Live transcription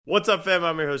What's up, fam?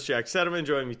 I'm your host, Jack Settleman.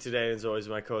 Joining me today, as always,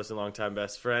 my co-host and longtime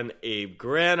best friend, Abe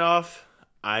Granoff.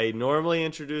 I normally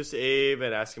introduce Abe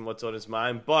and ask him what's on his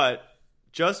mind, but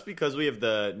just because we have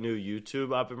the new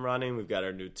YouTube up and running, we've got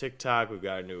our new TikTok, we've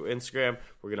got our new Instagram,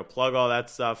 we're going to plug all that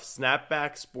stuff.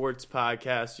 Snapback Sports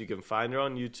Podcast, you can find it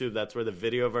on YouTube. That's where the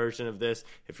video version of this,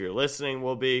 if you're listening,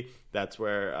 will be. That's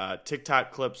where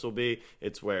TikTok clips will be.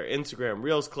 It's where Instagram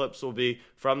Reels clips will be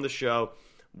from the show.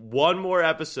 One more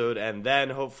episode, and then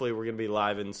hopefully we're going to be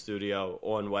live in studio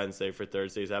on Wednesday for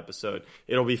Thursday's episode.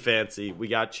 It'll be fancy. We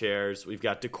got chairs, we've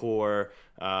got decor,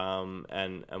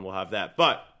 and we'll have that.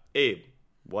 But, Abe,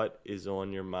 what is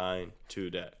on your mind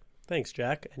today? Thanks,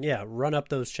 Jack. And yeah, run up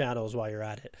those channels while you're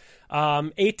at it.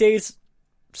 8 days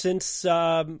since,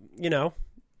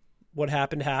 what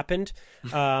happened.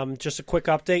 Just a quick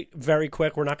update, very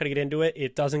quick. We're not going to get into it.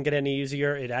 It doesn't get any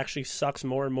easier. It actually sucks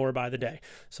more and more by the day.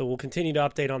 So we'll continue to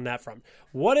update on that front.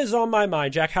 What is on my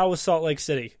mind, Jack? How was Salt Lake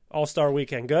City? All-Star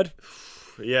Weekend, good?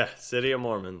 Yeah, City of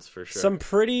Mormons, for sure. Some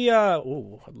pretty, I'd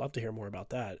love to hear more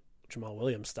about that, Jamal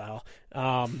Williams style.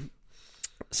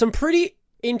 Some pretty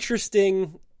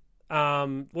interesting,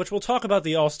 which we'll talk about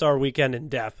the All-Star Weekend in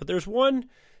depth, but there's one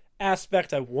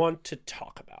aspect I want to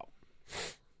talk about.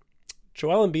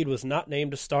 Joel Embiid was not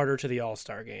named a starter to the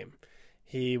All-Star game.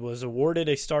 He was awarded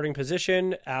a starting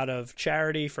position out of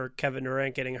charity for Kevin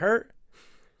Durant getting hurt.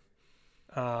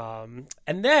 And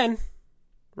then,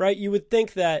 right, you would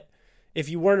think that if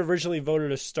you weren't originally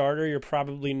voted a starter, you're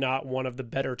probably not one of the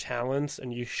better talents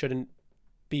and you shouldn't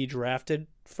be drafted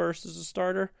first as a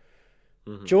starter.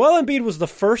 Mm-hmm. Joel Embiid was the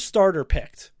first starter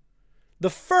picked. The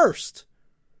first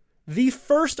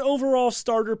overall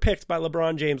starter picked by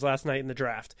LeBron James last night in the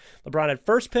draft. LeBron had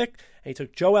first pick, and he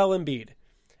took Joel Embiid.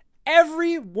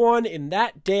 Everyone in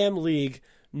that damn league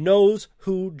knows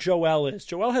who Joel is.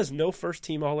 Joel has no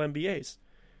first-team All-NBAs.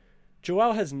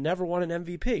 Joel has never won an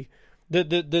MVP.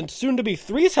 The soon-to-be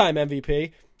three-time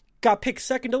MVP got picked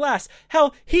second to last.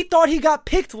 Hell, he thought he got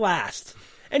picked last,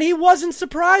 and he wasn't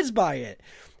surprised by it.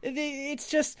 It's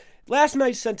just, last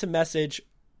night sent a message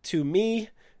to me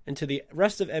and to the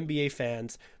rest of NBA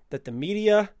fans that the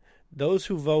media, those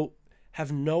who vote,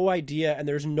 have no idea and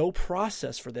there's no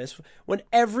process for this when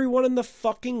everyone in the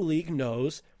fucking league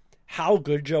knows how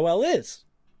good Joel is.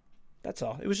 That's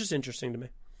all. It was just interesting to me.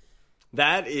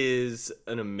 That is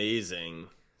an amazing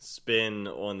spin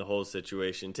on the whole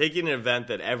situation. Taking an event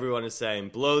that everyone is saying,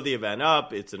 blow the event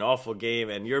up, it's an awful game,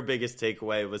 and your biggest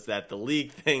takeaway was that the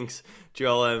league thinks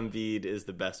Joel Embiid is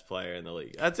the best player in the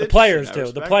league. That's the players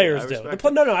do. The players do.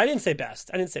 No, I didn't say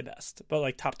best. But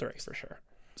like top three for sure.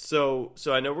 So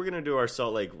I know we're going to do our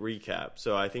Salt Lake recap,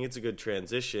 so I think it's a good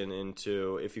transition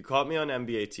into, if you caught me on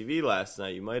NBA TV last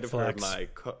night, you might have heard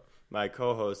my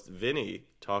co-host Vinny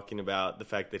talking about the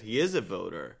fact that he is a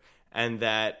voter. And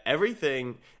that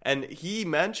everything, and he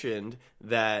mentioned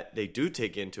that they do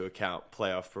take into account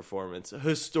playoff performance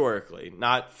historically,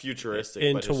 not futuristic,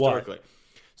 but historically. What?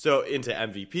 So into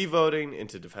MVP voting,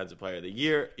 into Defensive Player of the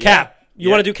Year. Cap. You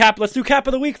want to do cap? Let's do cap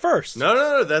of the week first.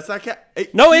 No, that's not cap.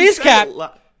 No, it is cap.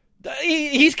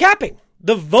 He's capping.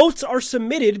 The votes are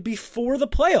submitted before the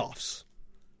playoffs.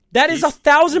 That is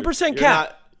 1,000%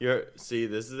 cap. See,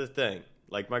 this is the thing.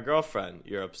 Like my girlfriend,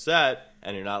 you're upset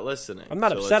and you're not listening. I'm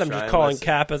not upset. I'm just calling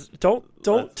cap as don't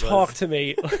talk to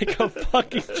me like a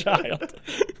fucking child.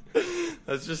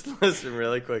 Let's just listen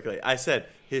really quickly. I said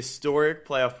historic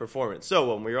playoff performance.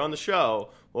 So when we were on the show,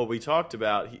 what we talked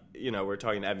about, we're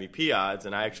talking MVP odds,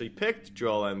 and I actually picked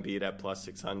Joel Embiid at plus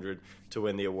 600 to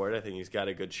win the award. I think he's got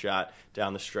a good shot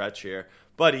down the stretch here.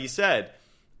 But he said,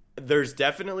 there's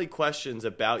definitely questions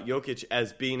about Jokic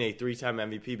as being a three-time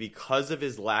MVP because of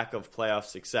his lack of playoff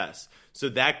success. So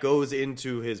that goes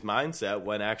into his mindset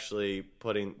when actually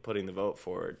putting the vote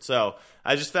forward. So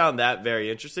I just found that very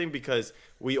interesting because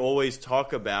we always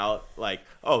talk about like,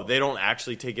 oh, they don't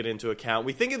actually take it into account.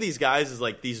 We think of these guys as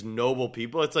like these noble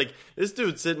people. It's like this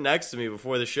dude sitting next to me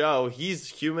before the show. He's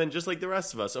human just like the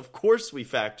rest of us. Of course we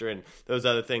factor in those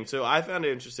other things. So I found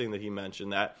it interesting that he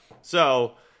mentioned that.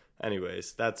 So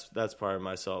anyways, that's part of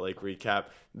my Salt Lake recap.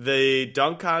 The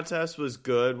dunk contest was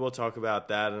good. We'll talk about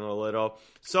that in a little.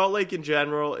 Salt Lake in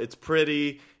general,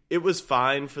 it was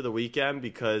fine for the weekend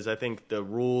because I think the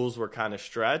rules were kind of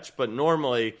stretched. But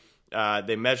normally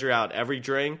they measure out every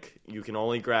drink. You can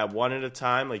only grab one at a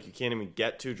time. Like you can't even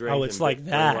get two drinks. Oh, it's like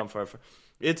that.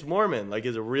 It's Mormon, like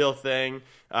it's a real thing.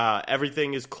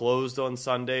 Everything is closed on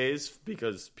Sundays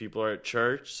because people are at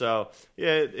church. So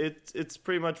yeah, it's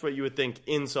pretty much what you would think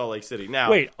in Salt Lake City.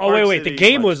 Now, wait, the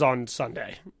game was on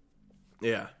Sunday.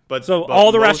 Yeah, but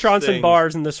all the restaurants and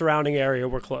bars in the surrounding area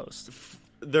were closed.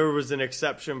 there was an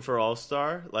exception for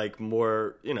All-Star, like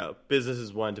more,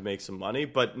 businesses wanted to make some money,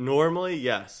 but normally,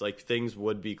 yes, like things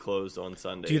would be closed on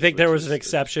Sundays. Do you think there was an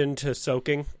exception to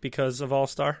soaking because of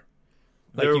All-Star?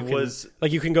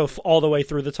 Like you can go all the way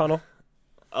through the tunnel?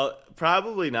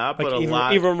 Probably not, but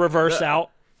like even reverse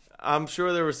out. I'm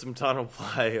sure there was some tunnel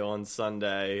play on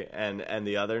Sunday and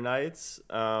the other nights,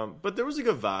 but there was a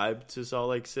good vibe to Salt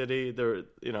Lake City. There,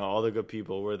 all the good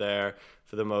people were there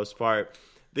for the most part.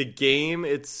 The game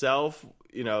itself,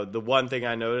 the one thing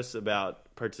I noticed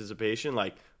about participation,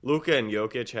 like Luka and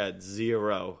Jokic had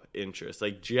zero interest,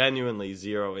 like genuinely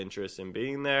zero interest in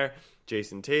being there.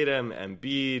 Jason Tatum,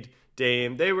 Embiid,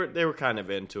 Dame, they were kind of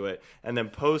into it, and then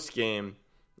post game.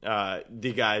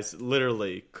 The guys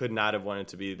literally could not have wanted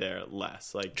to be there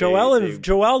less. Like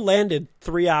Joel landed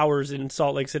 3 hours in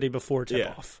Salt Lake City before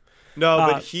tip off. No,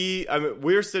 but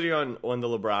we were sitting on the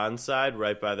LeBron side,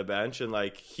 right by the bench, and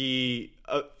like he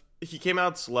came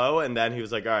out slow, and then he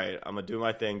was like, "All right, I'm gonna do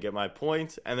my thing, get my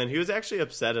points," and then he was actually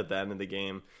upset at the end of the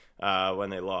game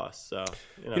when they lost. So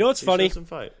you know what's funny? Some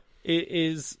fight.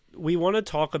 Is we want to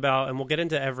talk about, and we'll get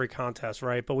into every contest,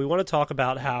 right? But we want to talk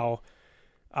about how.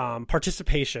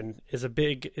 Participation is a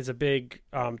big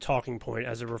talking point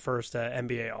as it refers to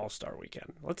NBA All-Star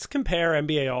Weekend. Let's compare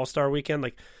NBA All-Star Weekend,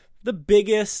 like the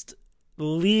biggest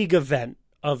league event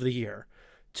of the year,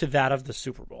 to that of the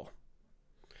Super Bowl.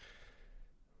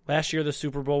 Last year, the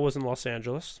Super Bowl was in Los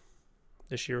Angeles.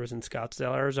 This year was in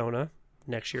Scottsdale, Arizona.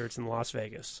 Next year, it's in Las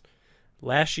Vegas.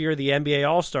 Last year, the NBA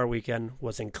All-Star Weekend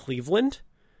was in Cleveland.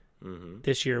 Mm-hmm.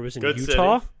 This year, it was in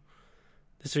Utah. City.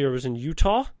 This year, it was in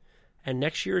Utah. And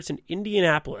next year, it's in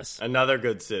Indianapolis. Another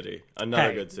good city.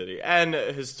 Good city. And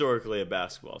historically a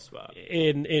basketball spot.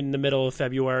 In the middle of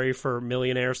February for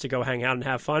millionaires to go hang out and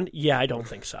have fun? Yeah, I don't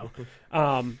think so.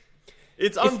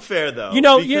 It's unfair, though.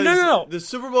 No. The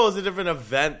Super Bowl is a different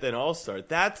event than All-Star.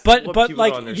 That's but what people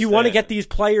like don't understand. You want to get these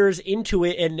players into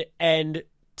it and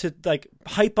to like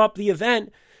hype up the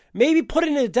event. Maybe put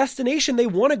it in a destination they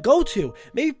want to go to.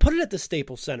 Maybe put it at the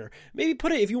Staples Center. Maybe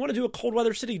put it, if you want to do a cold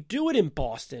weather city, do it in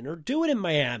Boston or do it in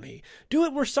Miami. Do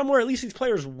it where somewhere at least these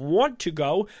players want to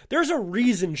go. There's a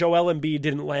reason Joel Embiid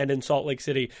didn't land in Salt Lake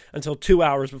City until 2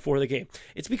 hours before the game.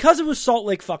 It's because it was Salt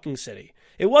Lake fucking City.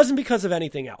 It wasn't because of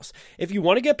anything else. If you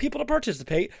want to get people to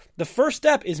participate, the first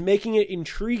step is making it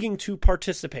intriguing to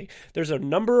participate. There's a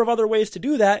number of other ways to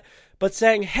do that, but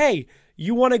saying, hey,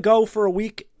 you want to go for a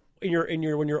week when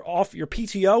you're off your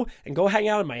PTO and go hang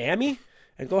out in Miami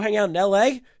and go hang out in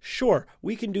LA, sure,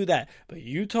 we can do that. But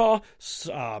Utah,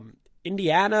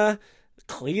 Indiana,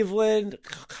 Cleveland,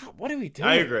 God, what are we doing?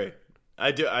 I agree. I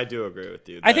do agree with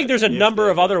you. I think there's a number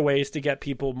of other ways to get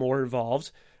people more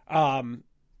involved,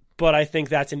 but I think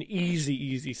that's an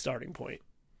easy starting point.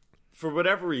 For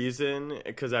whatever reason,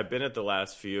 because I've been at the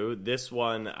last few, this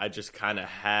one I just kind of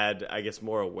had, I guess,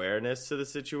 more awareness to the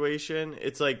situation.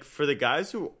 It's like for the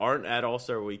guys who aren't at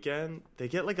All-Star Weekend, they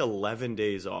get like 11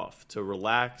 days off to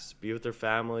relax, be with their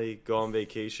family, go on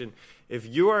vacation. If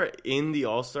you are in the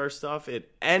All-Star stuff in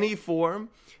any form,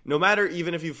 no matter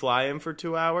even if you fly in for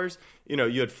 2 hours, you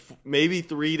had maybe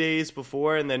 3 days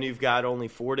before and then you've got only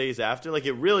 4 days after. Like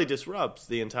it really disrupts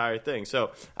the entire thing.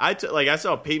 So I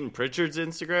saw Peyton Pritchard's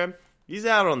Instagram. He's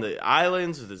out on the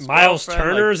islands with his Miles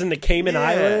girlfriend. Turner's in the Cayman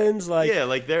Islands.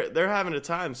 Like they're having a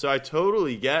time. So I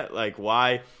totally get like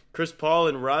why Chris Paul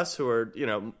and Russ, who are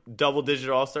double-digit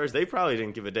All-Stars, they probably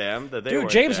didn't give a damn that they weren't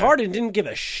James there. Harden didn't give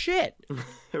a shit.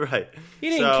 Right. He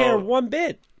didn't care one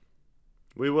bit.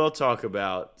 We will talk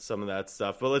about some of that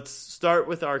stuff, but let's start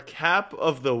with our cap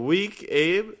of the week.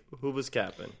 Abe, who was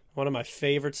capping? One of my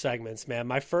favorite segments, man.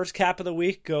 My first cap of the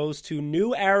week goes to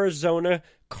new Arizona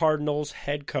Cardinals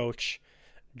head coach,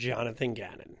 Jonathan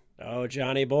Gannon. Oh,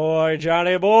 Johnny boy.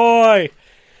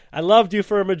 I loved you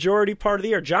for a majority part of the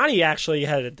year. Johnny actually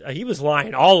he was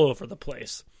lying all over the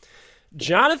place.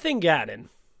 Jonathan Gannon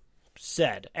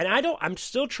said, and I'm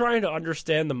still trying to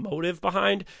understand the motive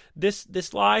behind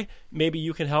this lie. Maybe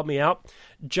you can help me out.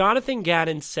 Jonathan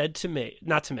Gannon said to me,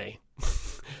 not to me,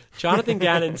 Jonathan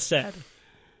Gannon said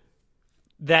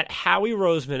that Howie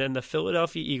Roseman and the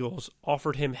Philadelphia Eagles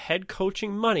offered him head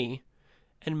coaching money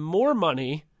and more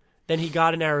money than he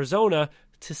got in Arizona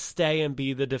to stay and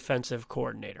be the defensive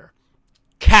coordinator.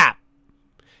 Cap.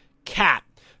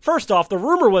 First off, the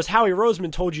rumor was Howie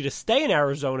Roseman told you to stay in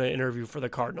Arizona and interview for the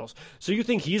Cardinals. So you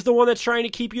think he's the one that's trying to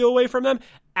keep you away from them?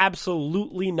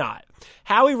 Absolutely not.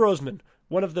 Howie Roseman,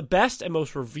 one of the best and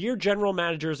most revered general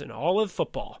managers in all of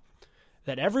football,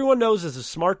 that everyone knows is a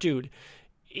smart dude,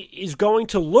 is going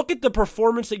to look at the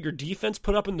performance that your defense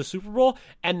put up in the Super Bowl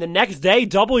and the next day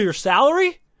double your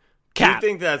salary? Do you Cap.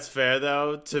 think that's fair,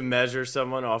 though, to measure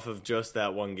someone off of just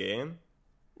that one game?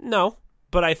 No,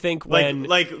 but I think when...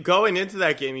 Like going into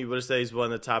that game, you would have said he's one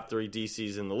of the top 3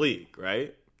 DCs in the league,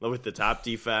 right? With the top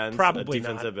defense. Probably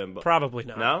defensive not. Probably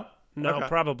not. No? No, Okay.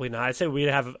 probably not. I'd say we'd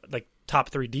have like top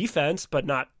 3 defense, but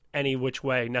not any which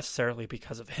way necessarily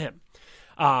because of him.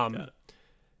 How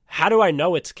do I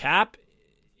know it's Cap?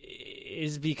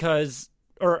 Is because...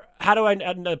 Or how do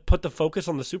I put the focus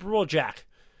on the Super Bowl? Jack.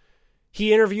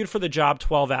 He interviewed for the job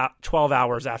 12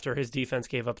 hours after his defense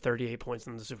gave up 38 points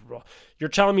in the Super Bowl. You're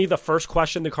telling me the first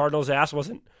question the Cardinals asked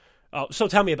wasn't, oh, so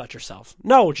tell me about yourself.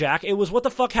 No, Jack. It was what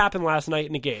the fuck happened last night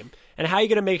in the game, and how are you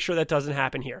going to make sure that doesn't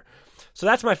happen here? So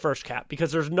that's my first cap,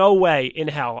 because there's no way in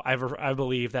hell I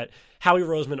believe that Howie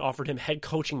Roseman offered him head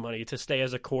coaching money to stay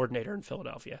as a coordinator in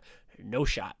Philadelphia. No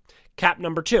shot. Cap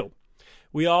number 2.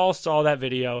 We all saw that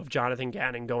video of Jonathan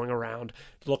Gannon going around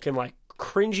looking like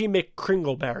cringy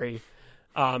McCringleberry,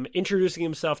 introducing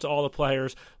himself to all the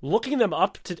players, looking them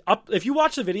up. If you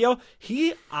watch the video,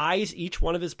 he eyes each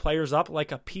one of his players up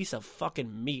like a piece of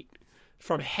fucking meat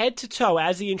from head to toe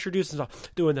as he introduces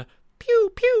himself, doing the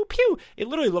pew, pew, pew. It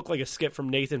literally looked like a skit from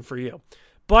Nathan For You.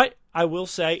 But I will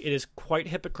say it is quite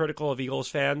hypocritical of Eagles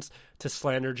fans to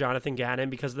slander Jonathan Gannon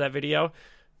because of that video.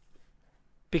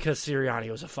 Because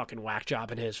Sirianni was a fucking whack job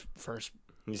in his first.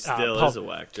 He still is a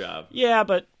whack job. Yeah,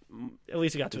 but at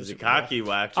least he got to He's a a Super Bowl. cocky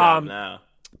whack job now.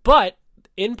 But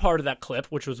in part of that clip,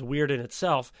 which was weird in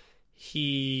itself,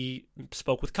 he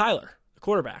spoke with Kyler, the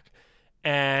quarterback.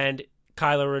 And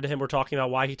Kyler and him were talking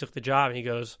about why he took the job. And he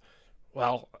goes,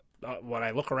 well, when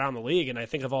I look around the league and I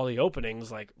think of all the openings,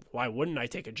 like, why wouldn't I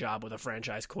take a job with a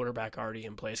franchise quarterback already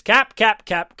in place? Cap.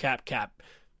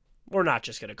 We're not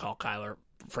just going to call Kyler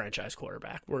franchise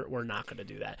quarterback. We're not going to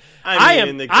do that. I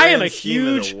am a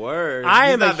huge. He's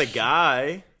not the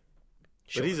guy,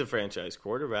 sure. But he's a franchise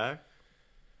quarterback.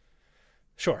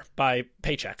 Sure, by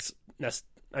paychecks.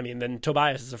 Then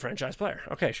Tobias is a franchise player.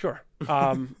 Okay, sure.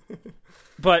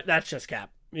 But that's just Cap.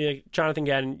 Jonathan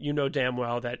Gannon, you know damn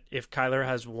well that if Kyler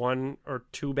has 1 or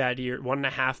 2 bad years,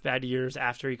 1.5 bad years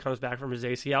after he comes back from his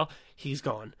ACL, he's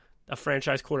gone. A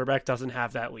franchise quarterback doesn't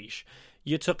have that leash.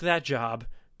 You took that job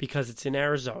because it's in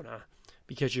Arizona,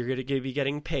 because you're going to be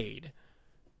getting paid,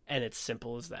 and it's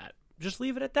simple as that. Just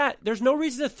leave it at that. There's no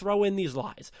reason to throw in these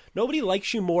lies. Nobody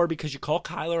likes you more because you call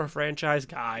Kyler a franchise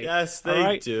guy. Yes,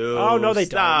 they do. Oh, no, they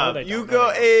Stop. don't. No, they you don't.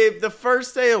 go, Abe, the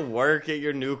first day of work at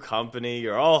your new company,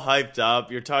 you're all hyped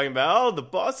up. You're talking about, oh, the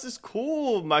boss is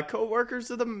cool. My coworkers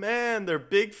are the man. They're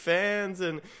big fans.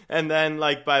 And then,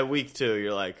 like, by week 2,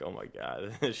 you're like, oh, my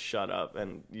God, shut up.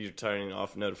 And you're turning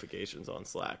off notifications on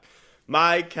Slack.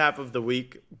 My cap of the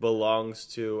week belongs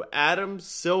to Adam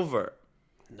Silver.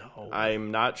 No.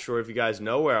 I'm not sure if you guys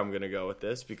know where I'm going to go with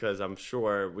this, because I'm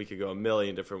sure we could go a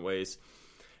million different ways.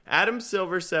 Adam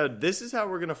Silver said, this is how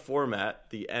we're going to format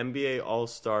the NBA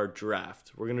All-Star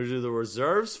Draft. We're going to do the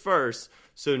reserves first,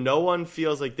 so no one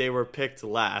feels like they were picked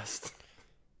last.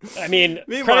 I mean,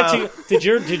 credit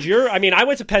to you. I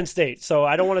went to Penn State, so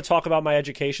I don't want to talk about my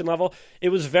education level. It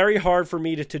was very hard for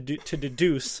me to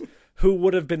deduce who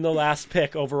would have been the last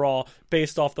pick overall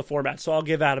based off the format. So I'll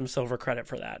give Adam Silver credit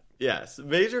for that. Yes,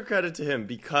 major credit to him,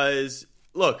 because,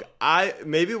 look,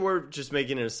 maybe we're just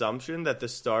making an assumption that the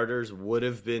starters would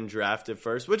have been drafted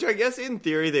first, which I guess in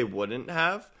theory they wouldn't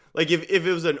have. Like, if it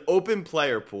was an open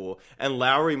player pool and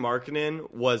Lauri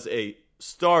Markkanen was a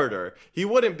starter, he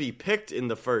wouldn't be picked in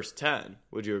the first 10.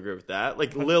 Would you agree with that?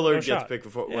 Like, Lillard gets picked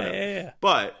before, whatever. Yeah.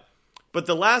 But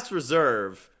the last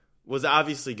reserve was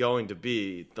obviously going to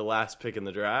be the last pick in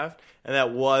the draft, and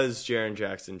that was Jaren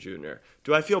Jackson Jr.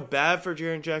 Do I feel bad for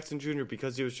Jaren Jackson Jr.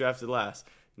 because he was drafted last?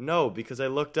 No, because I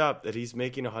looked up that he's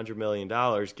making $100 million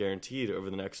guaranteed over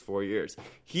the next 4 years.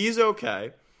 He's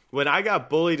okay. When I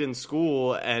got bullied in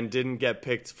school and didn't get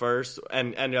picked first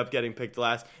and ended up getting picked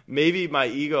last, maybe my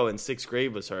ego in 6th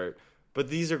grade was hurt. But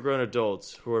these are grown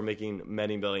adults who are making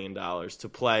many $1 million to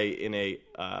play in a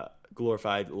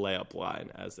glorified layup line,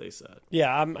 as they said.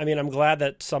 Yeah, I'm glad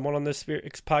that someone on this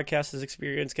podcast has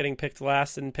experienced getting picked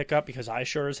last and pick up, because I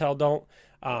sure as hell don't.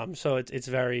 So it's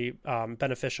very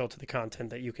beneficial to the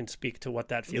content that you can speak to what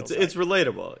that feels like. It's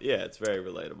relatable. Yeah, it's very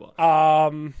relatable.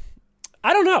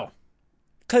 I don't know.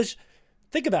 Because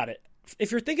think about it.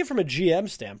 If you're thinking from a GM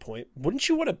standpoint, wouldn't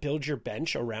you want to build your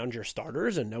bench around your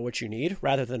starters and know what you need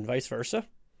rather than vice versa?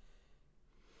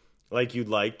 Like, you'd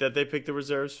like that they pick the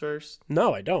reserves first?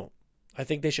 No, I don't. I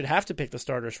think they should have to pick the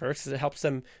starters first, because it helps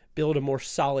them build a more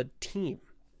solid team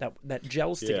that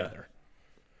gels together.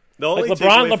 The only like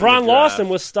LeBron Lawson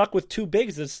was stuck with 2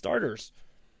 bigs as starters.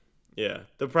 Yeah.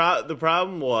 The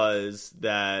problem was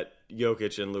that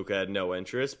Jokic and Luka had no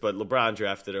interest, but LeBron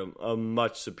drafted a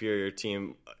much superior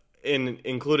team,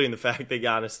 including the fact that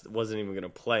Giannis wasn't even going to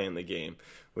play in the game,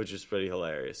 which is pretty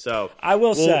hilarious. So I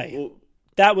will say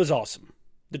that was awesome.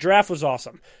 The draft was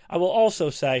awesome. I will also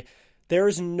say there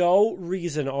is no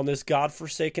reason on this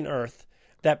godforsaken earth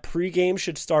that pregame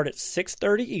should start at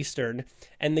 6:30 Eastern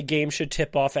and the game should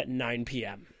tip off at 9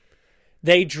 p.m.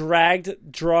 They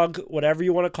drug, whatever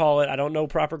you want to call it, I don't know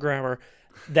proper grammar,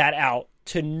 that out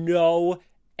to no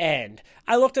end.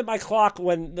 I looked at my clock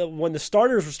when the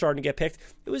starters were starting to get picked.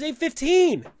 It was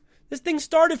 8:15. This thing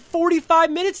started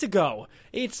 45 minutes ago.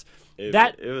 It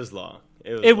was long.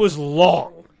 It was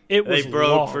long. They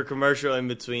broke for commercial in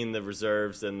between the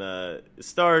reserves and the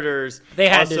starters.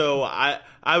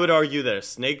 I would argue that a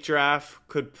snake draft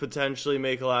could potentially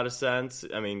make a lot of sense.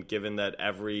 I mean, given that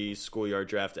every schoolyard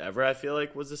draft ever, I feel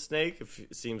like, was a snake.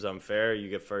 It seems unfair. You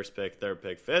get first pick, third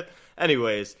pick, fifth.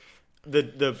 Anyways,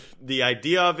 the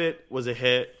idea of it was a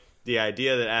hit. The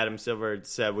idea that Adam Silver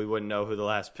said we wouldn't know who the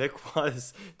last pick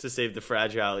was to save the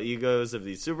fragile egos of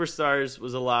these superstars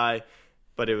was a lie.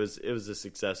 But it was a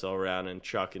success all around, and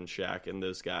Chuck and Shaq and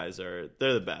those guys they're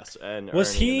the best. And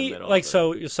was he like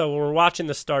so we're watching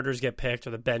the starters get picked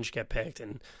or the bench get picked,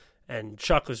 and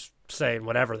Chuck was saying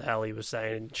whatever the hell he was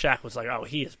saying, and Shaq was like, "Oh,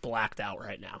 he is blacked out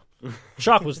right now."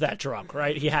 Chuck was that drunk,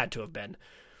 right? He had to have been.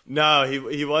 No,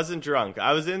 he wasn't drunk.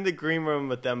 I was in the green room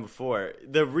with them before.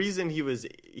 The reason he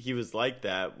was like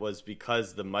that was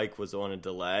because the mic was on a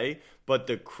delay. But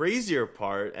the crazier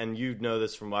part, and you know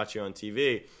this from watching on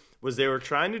TV, was they were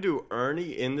trying to do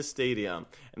Ernie in the stadium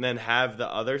and then have the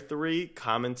other three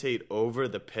commentate over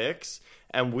the picks.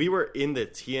 And we were in the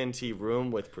TNT room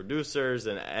with producers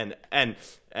and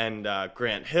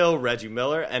Grant Hill, Reggie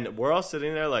Miller, and we're all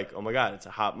sitting there like, oh my God, it's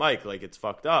a hot mic, like it's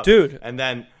fucked up, dude. And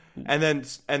then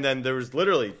there was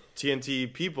literally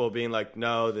TNT people being like,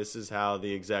 no, this is how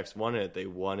the execs wanted it. They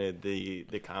wanted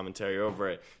the commentary over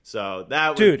it. So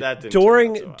that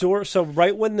didn't so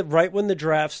right when the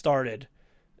draft started.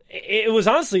 It was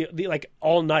honestly like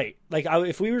all night. Like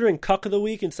if we were doing Cuck of the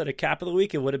Week instead of Cap of the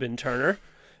Week, it would have been Turner,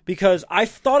 because I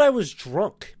thought I was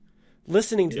drunk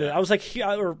listening to it. I was like,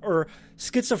 or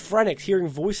schizophrenic, hearing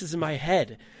voices in my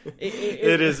head.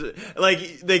 It is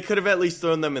like they could have at least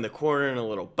thrown them in the corner in a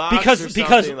little box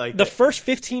because like the first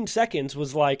 15 seconds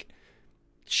was like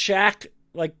Shaq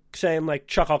like saying like,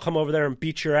 Chuck, I'll come over there and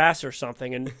beat your ass or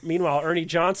something, and meanwhile Ernie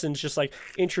Johnson's just like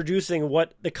introducing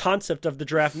what the concept of the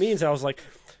draft means, and I was like,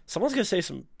 someone's going to say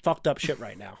some fucked up shit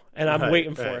right now, and I'm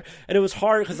waiting for it. And it was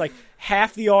hard because like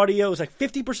half the audio was like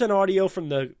 50% audio from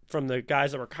the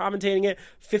guys that were commentating it,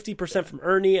 50% from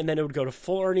Ernie, and then it would go to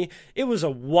full Ernie. It was a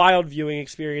wild viewing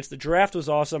experience. The draft was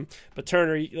awesome, but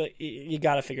Turner, you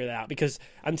got to figure that out, because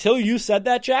until you said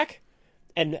that, Jack,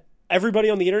 and everybody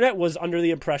on the internet was under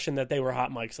the impression that they were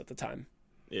hot mics at the time.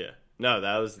 Yeah. No,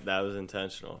 that was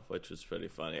intentional, which was pretty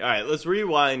funny. All right, let's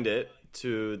rewind it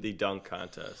to the dunk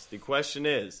contest. The question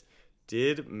is,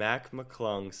 did Mac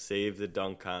McClung save the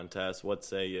dunk contest? What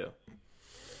say you?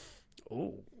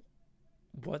 Oh,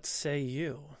 what say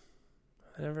you?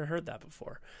 I never heard that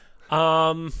before.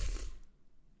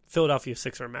 Philadelphia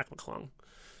Sixer Mac McClung.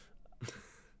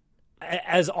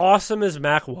 As awesome as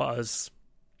Mac was,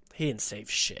 he didn't save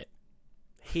shit.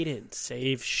 He didn't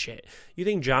save shit. You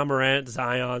think John Morant,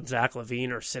 Zion, Zach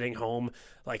LaVine are sitting home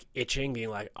like itching, being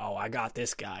like, oh, I got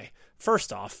this guy?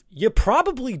 First off, you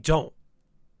probably don't.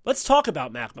 Let's talk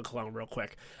about Mac McClung real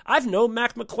quick. I've known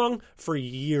Mac McClung for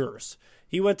years.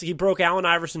 He broke Allen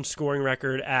Iverson's scoring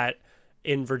record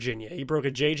in Virginia. He broke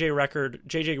a JJ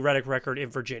Redick record in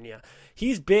Virginia.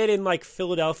 He's been in like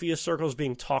Philadelphia circles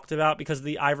being talked about because of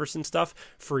the Iverson stuff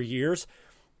for years.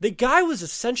 The guy was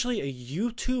essentially a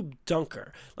YouTube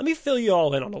dunker. Let me fill you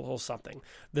all in on a little something.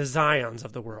 The Zions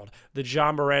of the world, the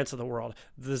John Morants of the world,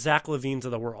 the Zach LaVines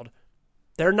of the world.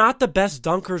 They're not the best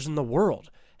dunkers in the world.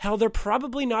 Hell, they're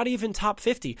probably not even top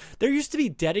 50. There used to be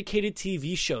dedicated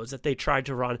TV shows that they tried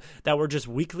to run that were just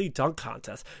weekly dunk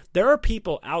contests. There are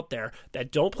people out there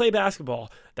that don't play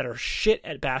basketball, that are shit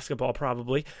at basketball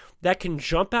probably, that can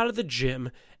jump out of the gym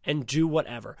and do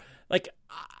whatever. Like,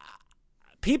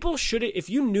 people should, if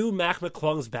you knew Mac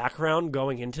McClung's background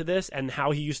going into this and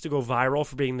how he used to go viral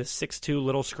for being this 6'2"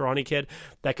 little scrawny kid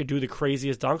that could do the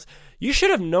craziest dunks, you should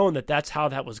have known that that's how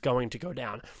that was going to go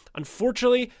down.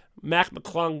 Unfortunately, Mac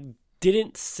McClung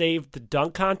didn't save the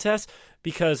dunk contest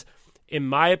because, in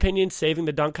my opinion, saving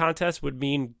the dunk contest would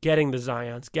mean getting the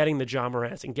Zions, getting the John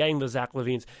Morants, and getting the Zach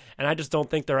LaVines. And I just don't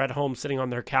think they're at home sitting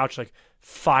on their couch like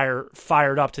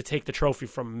fired up to take the trophy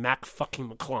from Mac fucking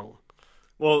McClung.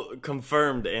 Well,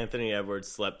 confirmed Anthony Edwards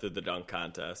slept through the dunk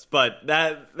contest. But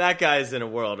that guy's in a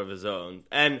world of his own.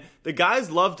 And the guys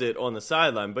loved it on the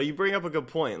sideline. But you bring up a good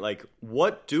point. Like,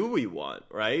 what do we want,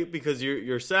 right? Because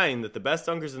you're saying that the best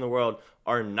dunkers in the world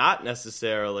are not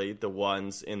necessarily the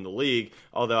ones in the league.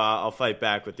 Although I'll fight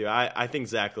back with you. I think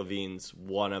Zach LaVine's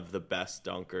one of the best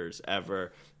dunkers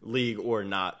ever, league or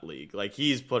not league. Like,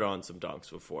 he's put on some dunks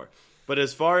before. But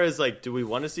as far as, like, do we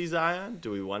want to see Zion?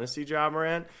 Do we want to see Ja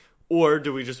Morant? Or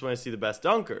do we just want to see the best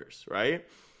dunkers, right?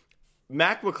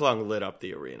 Mac McClung lit up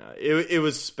the arena. It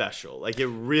was special. Like, it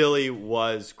really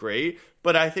was great.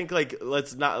 But I think, like,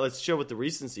 let's chill with the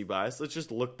recency bias. Let's just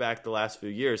look back the last few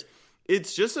years.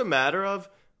 It's just a matter of,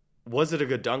 was it a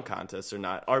good dunk contest or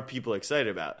not? Are people excited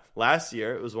about it? Last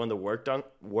year, it was one of the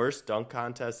worst dunk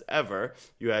contests ever.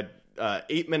 You had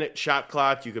 8-minute shot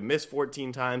clock. You could miss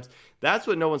 14 times. That's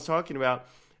what no one's talking about.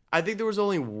 I think there was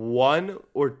only 1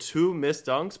 or 2 missed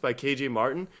dunks by KJ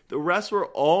Martin. The rest were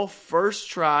all first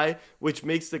try, which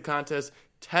makes the contest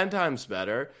 10 times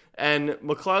better. And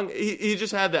McClung, he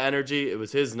just had the energy. It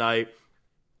was his night.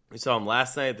 We saw him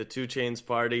last night at the 2 Chainz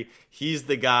party. He's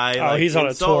the guy. Oh, he's on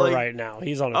a tour right now.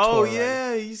 He's on a tour. Oh,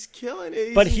 yeah, he's killing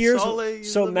it. But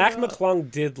so Mac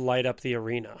McClung did light up the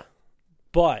arena.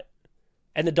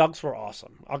 And the dunks were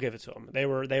awesome. I'll give it to him. They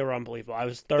were unbelievable. I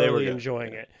was thoroughly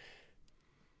enjoying it.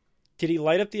 Did he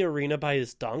light up the arena by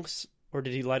his dunks, or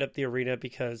did he light up the arena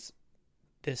because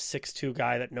this 6'2"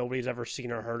 guy that nobody's ever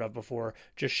seen or heard of before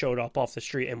just showed up off the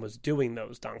street and was doing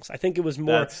those dunks? I think it was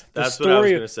more that's what I was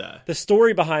going to say. The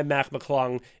story behind Mac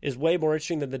McClung is way more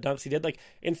interesting than the dunks he did. Like,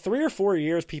 in 3 or 4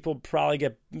 years, people probably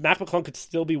Mac McClung could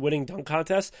still be winning dunk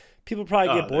contests. People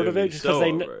probably get bored of it just because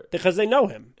they know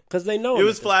him. Because they know him. It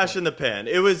was flash in the pan.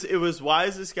 It was why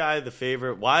is this guy the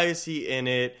favorite? Why is he in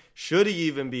it? Should he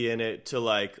even be in it? To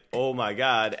like, oh my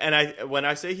God. And when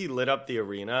I say he lit up the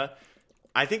arena,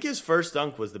 I think his first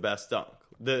dunk was the best dunk.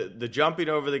 The jumping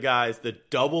over the guys, the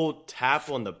double tap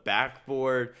on the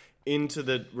backboard into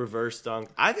the reverse dunk.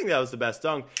 I think that was the best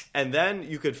dunk. And then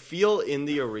you could feel in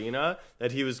the arena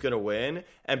that he was going to win,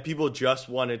 and people just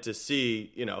wanted to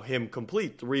see, him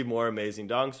complete 3 more amazing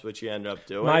dunks, which he ended up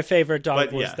doing. My favorite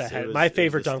dunk was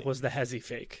the Hezzy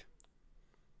fake.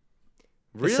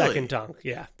 Really? The second dunk.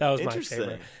 Yeah, that was my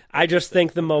favorite. I just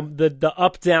think the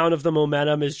up down of the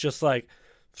momentum is just like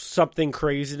something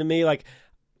crazy to me. Like,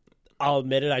 I'll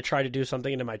admit it, I tried to do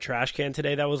something into my trash can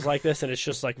today that was like this, and it's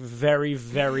just like very,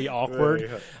 very awkward.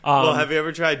 Well, have you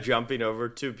ever tried jumping over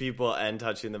 2 people and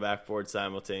touching the backboard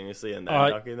simultaneously and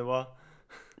then dunking the ball?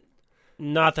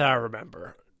 Not that I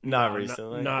remember. Not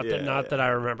recently? Not that I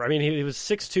remember. I mean, he was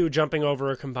 6'2", jumping over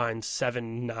a combined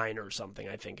 7'9" or something,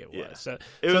 I think it was.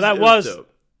 Yeah. That was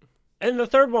dope. And the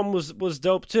third one was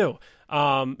dope too.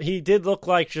 He did look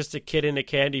like just a kid in a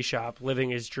candy shop living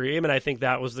his dream, and I think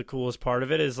that was the coolest part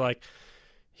of it, is like,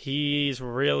 he's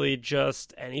really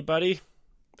just anybody,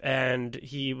 and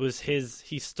he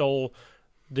stole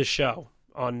the show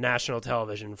on national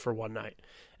television for one night.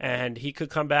 And he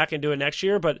could come back and do it next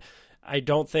year, but I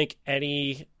don't think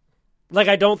in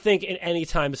any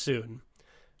time soon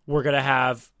we're going to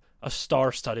have a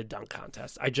star-studded dunk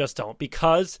contest. I just don't,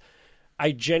 because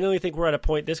I genuinely think we're at a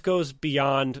point, this goes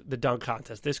beyond the dunk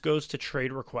contest. This goes to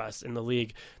trade requests in the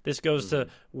league. This goes to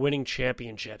winning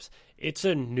championships. It's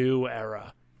a new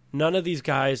era. None of these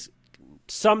guys,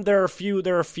 there are a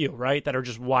few, right, that are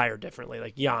just wired differently,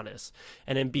 like Giannis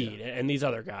and Embiid and these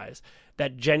other guys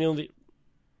that genuinely,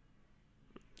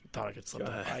 thought I could slip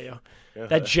that by you,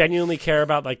 that genuinely care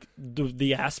about like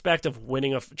the aspect of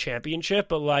winning a championship,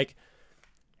 but like,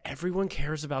 everyone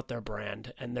cares about their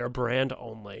brand and their brand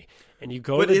only. And you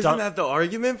go But isn't that the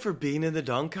argument for being in the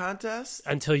dunk contest?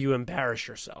 Until you embarrass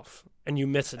yourself and you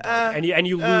miss a dunk and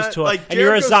you lose to like and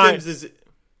you're a Zion.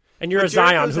 And you're a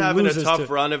Zion who having loses a tough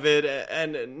run of it,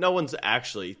 and no one's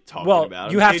actually talking about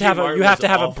it. You have to have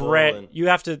a brand.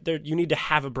 You need to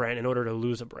have a brand in order to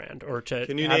lose a brand or to.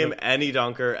 Can you name any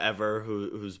dunker ever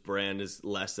whose brand is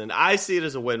lessened? I see it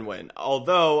as a win-win.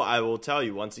 Although I will tell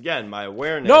you once again, my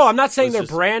awareness. No, I'm not saying their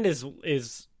brand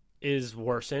is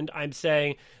worsened. I'm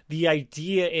saying the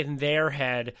idea in their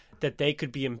head that they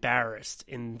could be embarrassed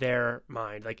in their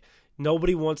mind, like.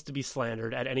 Nobody wants to be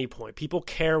slandered at any point. People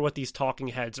care what these talking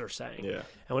heads are saying. Yeah.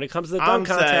 And when it comes to the dunk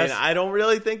contest, I don't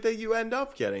really think that you end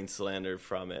up getting slandered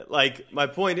from it. Like, my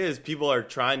point is, people are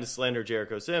trying to slander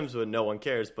Jericho Sims when no one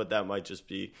cares, but that might just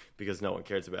be because no one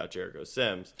cares about Jericho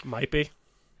Sims. Might be.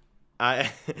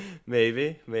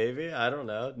 Maybe. I don't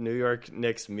know. New York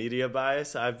Knicks media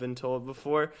bias, I've been told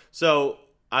before. So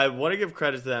I want to give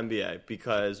credit to the NBA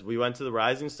because we went to the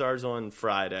Rising Stars on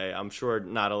Friday. I'm sure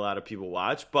not a lot of people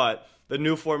watch, but The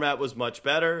new format was much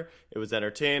better. It was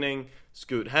entertaining.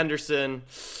 Scoot Henderson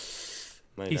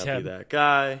might not be that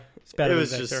guy. It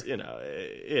was just,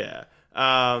 yeah.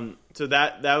 So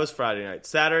that was Friday night.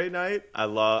 Saturday night,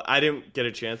 I didn't get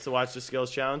a chance to watch the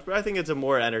skills challenge, but I think it's a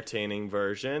more entertaining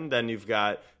version. Then you've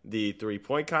got the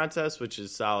 3-point contest, which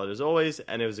is solid as always,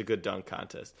 and it was a good dunk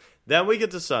contest. Then we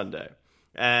get to Sunday,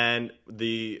 and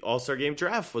the All-Star Game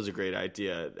draft was a great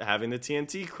idea. Having the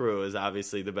TNT crew is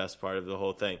obviously the best part of the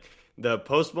whole thing. The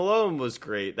Post Malone was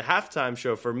great. The halftime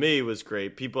show for me was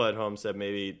great. People at home said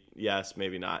maybe yes,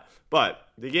 maybe not. But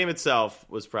the game itself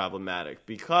was problematic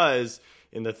because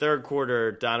in the third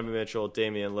quarter, Donovan Mitchell,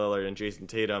 Damian Lillard, and Jason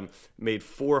Tatum made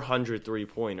 400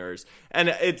 three-pointers. And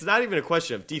it's not even a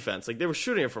question of defense. Like, they were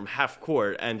shooting it from half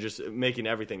court and just making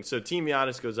everything. So Team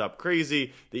Giannis goes up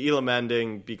crazy. The Elam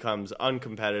ending becomes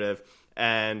uncompetitive,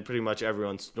 and pretty much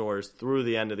everyone snores through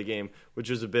the end of the game, which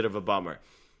was a bit of a bummer.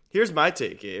 Here's my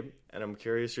take, Gabe, and I'm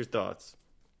curious your thoughts.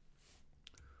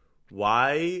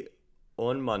 Why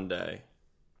on Monday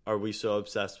are we so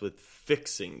obsessed with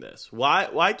fixing this?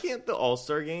 Why can't the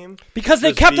All-Star Game? Because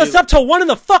they kept us up till 1 in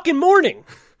the fucking morning.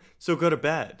 So go to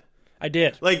bed. I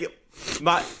did. Like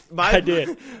my I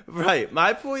did. Right.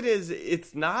 My point is,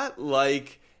 it's not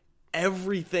like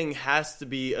everything has to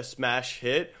be a smash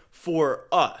hit for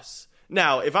us.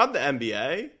 Now, if I'm the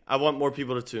NBA, I want more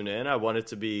people to tune in. I want it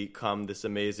to become this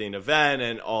amazing event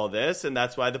and all this, and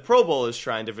that's why the Pro Bowl is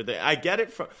trying different things. I get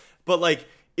it, but like,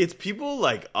 it's people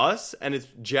like us and it's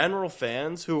general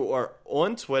fans who are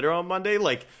on Twitter on Monday,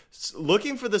 like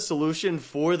looking for the solution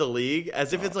for the league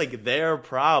as if it's like their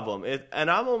problem.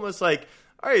 And I'm almost like,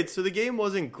 all right, so the game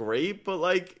wasn't great, but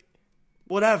like,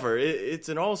 whatever. It's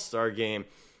an all-star game.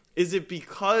 Is it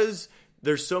because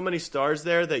there's so many stars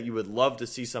there that you would love to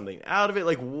see something out of it?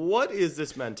 Like, what is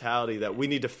this mentality that we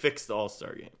need to fix the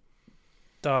All-Star game?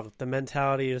 Dog, the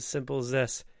mentality is simple as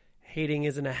this. Hating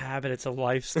isn't a habit, it's a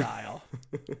lifestyle.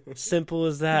 Simple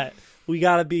as that. We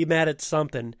got to be mad at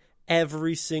something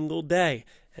every single day.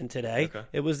 And today,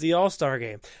 It was the All-Star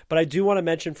game. But I do want to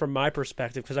mention from my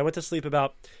perspective, because I went to sleep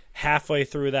about halfway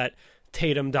through that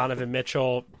Tatum, Donovan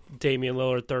Mitchell, Damian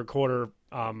Lillard third quarter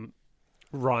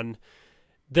run.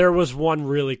 There was one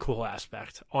really cool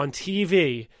aspect. On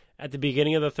TV, at the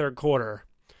beginning of the third quarter,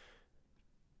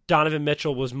 Donovan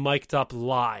Mitchell was mic'd up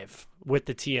live with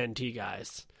the TNT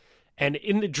guys. And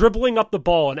dribbling up the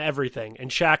ball and everything.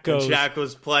 And Shaq goes... And Shaq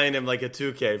was playing him like a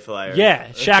 2K player. Yeah.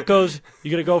 Shaq goes,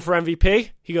 you going to go for MVP?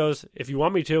 He goes, if you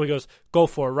want me to. He goes, go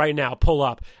for it right now. Pull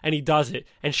up. And he does it.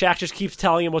 And Shaq just keeps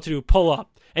telling him what to do. Pull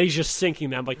up. And he's just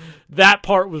sinking them. Like, that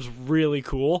part was really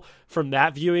cool from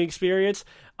that viewing experience.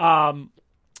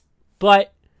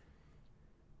 But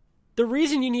the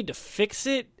reason you need to fix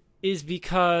it is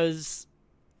because,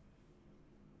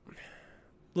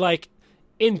 like,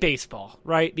 in baseball,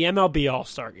 right? The MLB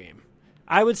All-Star Game.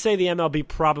 I would say the MLB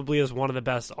probably is one of the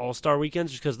best All-Star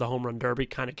weekends just because the Home Run Derby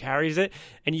kind of carries it.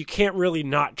 And you can't really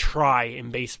not try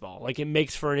in baseball. Like, it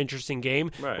makes for an interesting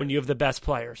game when you have the best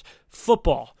players.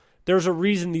 Football, there's a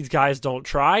reason these guys don't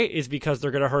try is because they're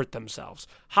going to hurt themselves.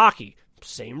 Hockey,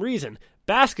 same reason.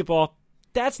 Basketball,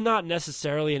 that's not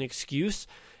necessarily an excuse.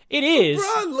 It is.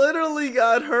 LeBron literally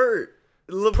got hurt.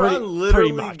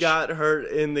 LeBron got hurt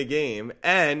in the game,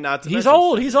 and not to he's mention,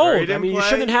 old. He's old. I mean, play. You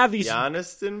shouldn't have these.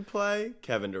 Giannis didn't play.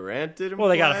 Kevin Durant didn't. Well,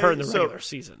 they got play. hurt in the regular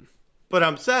season. But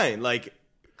I'm saying, like,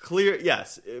 clear.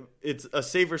 Yes, it's a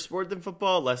safer sport than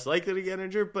football. Less likely to get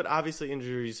injured, but obviously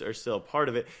injuries are still a part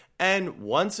of it. And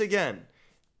once again,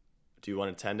 do you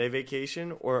want a 10-day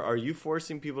vacation, or are you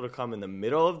forcing people to come in the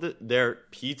middle of their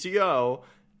PTO?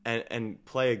 And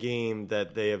play a game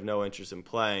that they have no interest in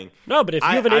playing. No, but if you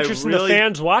have an interest in the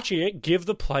fans watching it, give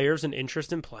the players an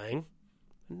interest in playing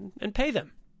and pay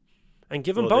them. And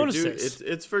give them bonuses.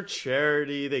 It's for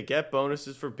charity. They get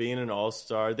bonuses for being an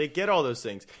all-star. They get all those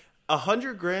things.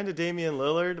 $100,000 to Damian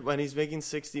Lillard when he's making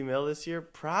 $60 million this year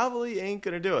probably ain't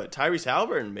going to do it. Tyrese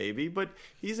Halliburton maybe, but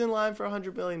he's in line for a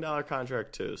 $100 million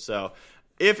contract too. So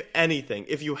if anything,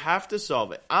 if you have to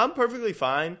solve it, I'm perfectly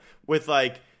fine with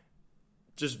like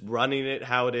just running it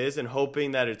how it is and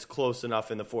hoping that it's close enough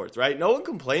in the fourth, right? No one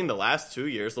complained the last 2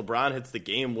 years. LeBron hits the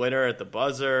game winner at the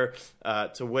buzzer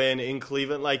to win in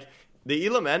Cleveland. Like, the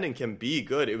Elam ending can be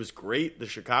good. It was great the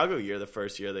Chicago year, the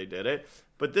first year they did it.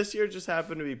 But this year just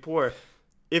happened to be poor.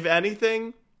 If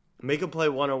anything, make them play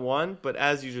one-on-one. But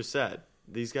as you just said,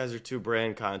 these guys are too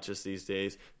brand conscious these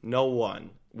days. No one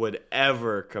would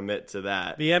ever commit to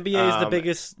that. The NBA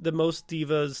is the most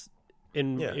divas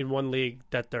in one league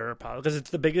that they're a part of, because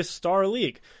it's the biggest star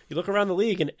league. You look around the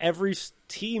league, and every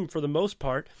team, for the most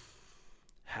part,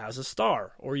 has a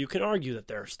star, or you can argue that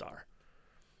they're a star.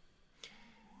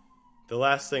 The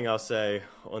last thing I'll say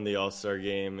on the All-Star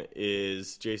game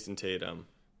is Jason Tatum.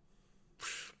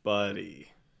 Buddy,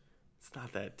 it's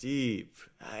not that deep.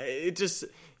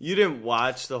 You didn't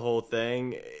watch the whole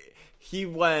thing. He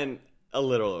went a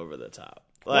little over the top.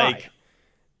 Why?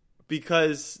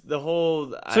 Because the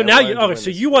whole... So now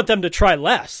you want them to try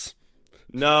less.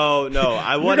 No.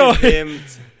 I wanted him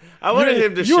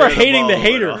to You share are hating the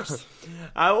haters.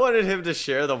 I wanted him to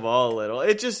share the ball a little.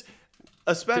 It just...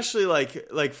 Especially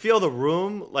like feel the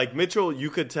room. Like Mitchell,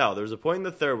 you could tell there was a point in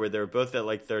the third where they were both at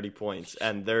like 30 points,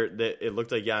 and it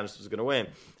looked like Giannis was going to win.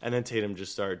 And then Tatum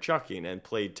just started chucking and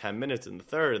played 10 minutes in the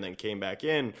third, and then came back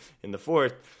in the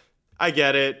fourth. I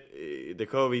get it, the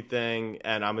Kobe thing,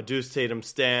 and I'm a Deuce Tatum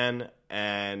stan,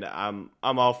 and I'm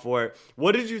all for it.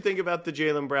 What did you think about the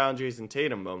Jaylen Brown, Jason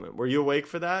Tatum moment? Were you awake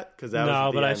for that? Because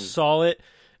I saw it,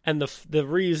 and the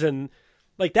reason.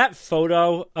 Like, that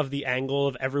photo of the angle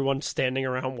of everyone standing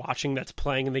around watching that's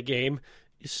playing in the game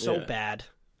is so bad.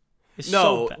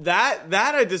 That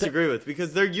I disagree with,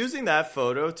 because they're using that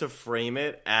photo to frame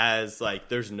it as, like,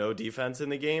 there's no defense in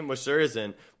the game, which there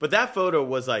isn't. But that photo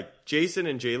was, like, Jason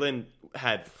and Jaylen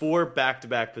had 4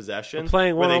 back-to-back possessions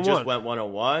playing where one-on-one. they just went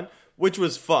one-on-one, which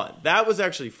was fun. That was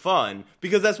actually fun,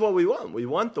 because that's what we want. We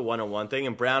want the one-on-one thing,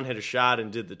 and Brown hit a shot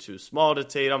and did the too small to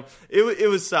Tatum. It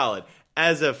was solid.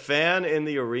 As a fan in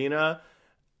the arena,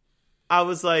 I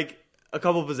was like, a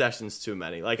couple possessions too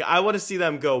many. Like, I want to see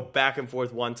them go back and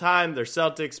forth one time. They're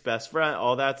Celtics, best friend,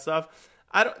 all that stuff.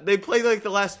 They played like the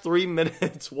last 3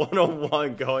 minutes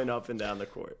one-on-one going up and down the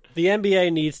court. The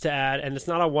NBA needs to add, and it's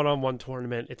not a one-on-one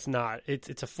tournament. It's not.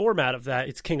 It's a format of that.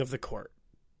 It's King of the Court.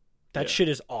 That shit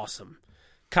is awesome.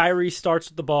 Kyrie starts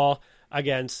with the ball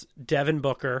against Devin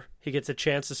Booker. He gets a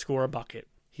chance to score a bucket.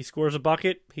 He scores a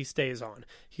bucket, he stays on.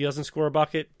 He doesn't score a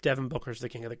bucket, Devin Booker's the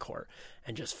king of the court.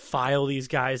 And just file these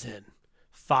guys in.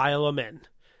 File them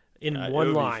in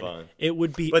one line. It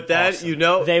would be But that,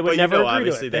 awesome. They would never agree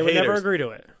to it. They would never agree to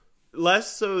it.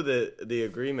 Less so the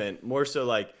agreement, more so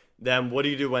like them, what do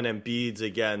you do when Embiid's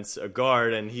against a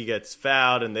guard and he gets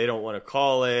fouled and they don't want to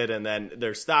call it, and then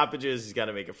there's stoppages, he's got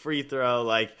to make a free throw.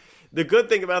 Like, the good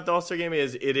thing about the All-Star game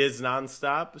is it is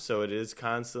nonstop, so it is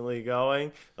constantly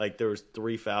going. Like, there was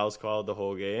 3 fouls called the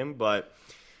whole game, but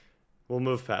we'll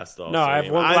move past the All-Star game. No, I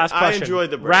have one last question. I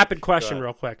enjoyed the break. Rapid question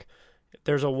real quick. If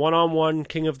there's a one-on-one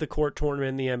King of the Court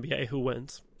tournament in the NBA, who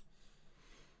wins?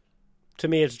 To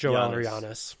me, it's Joel or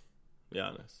Giannis.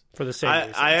 Giannis. For the same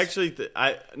reasons. I actually...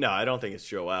 I don't think it's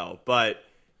Joel, but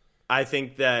I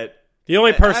think that... The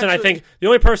only person I think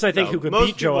who could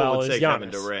beat Joel is Giannis. Kevin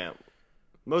Durant.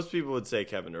 Most people would say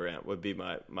Kevin Durant would be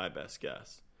my best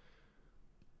guess.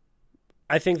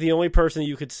 I think the only person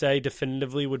you could say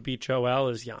definitively would beat Joel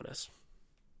is Giannis.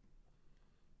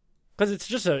 Because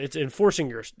it's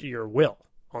enforcing your will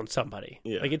on somebody.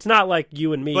 Yeah. Like, it's not like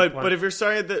you and me. But if you're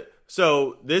starting at the...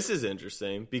 So this is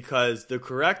interesting, because the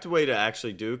correct way to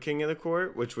actually do King of the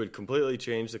Court, which would completely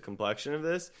change the complexion of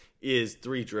this, is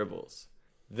 3 dribbles.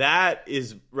 That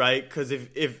is right, because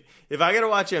if I got to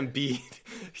watch Embiid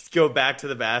go back to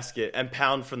the basket and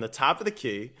pound from the top of the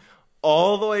key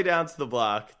all the way down to the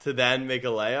block to then make a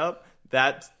layup,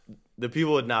 that the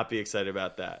people would not be excited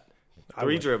about that.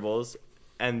 3 dribbles,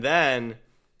 and then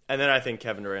I think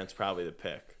Kevin Durant's probably the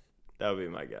pick. That would be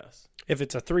my guess. If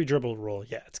it's a 3 dribble rule,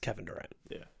 yeah, it's Kevin Durant.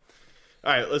 Yeah.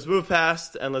 All right, let's move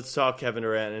past and let's talk Kevin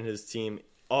Durant and his team.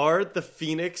 Are the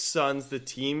Phoenix Suns the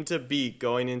team to beat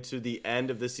going into the end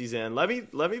of the season? And let me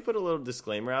put a little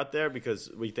disclaimer out there,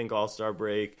 because we think All-Star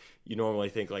break, you normally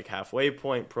think like halfway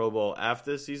point, Pro Bowl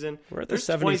after the season. We're at the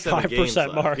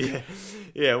 75% mark.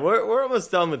 Yeah, we're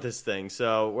almost done with this thing.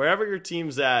 So wherever your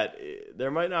team's at, there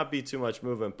might not be too much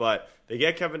movement, but they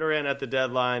get Kevin Durant at the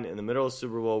deadline in the middle of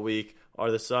Super Bowl week.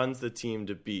 Are the Suns the team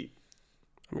to beat?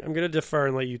 I'm going to defer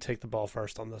and let you take the ball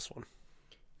first on this one.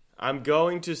 I'm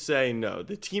going to say no.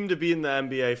 The team to beat in the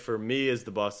NBA for me is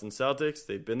the Boston Celtics.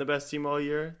 They've been the best team all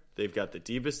year. They've got the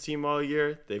deepest team all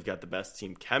year. They've got the best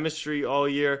team chemistry all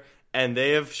year. And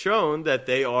they have shown that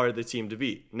they are the team to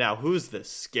beat. Now, who's the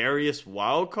scariest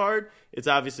wild card? It's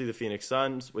obviously the Phoenix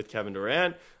Suns with Kevin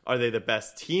Durant. Are they the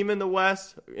best team in the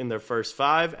West in their first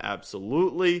 5?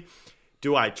 Absolutely.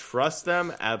 Do I trust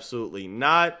them? Absolutely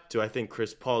not. Do I think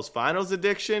Chris Paul's finals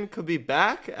addiction could be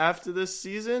back after this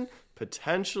season?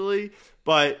 Potentially.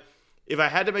 But if I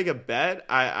had to make a bet,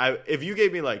 if you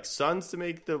gave me like Suns to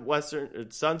make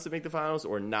the finals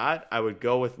or not, I would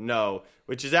go with no,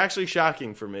 which is actually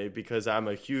shocking for me, because I'm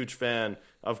a huge fan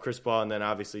of Chris Paul and then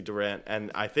obviously Durant,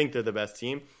 and I think they're the best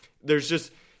team.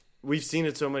 We've seen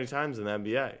it so many times in the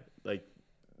NBA. Like,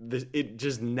 it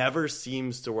just never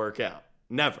seems to work out.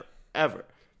 Never. Ever.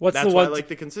 What's That's the why one? I like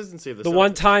the consistency of the The Celtics.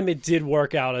 one time it did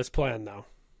work out as planned, though.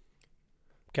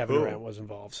 Kevin Who? Durant was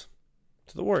involved.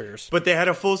 To the Warriors. But they had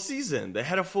a full season.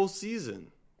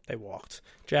 They walked.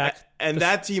 Jack. And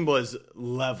that team was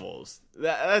levels.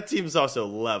 That team's also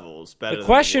levels better. The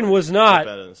question than was Warriors.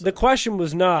 Better not. than The question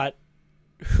was not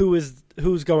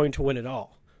who's going to win it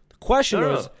all. The question No.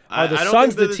 was, are the I don't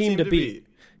Suns think they're the team to beat?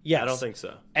 Yes. I don't think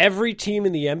so. Every team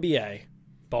in the NBA,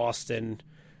 Boston,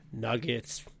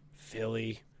 Nuggets,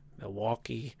 Philly,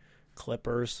 Milwaukee,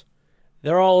 Clippers,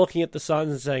 they're all looking at the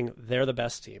Suns and saying they're the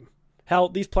best team. Hell,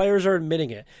 these players are admitting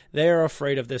it. They are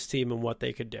afraid of this team and what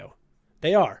they could do.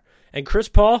 They are. And Chris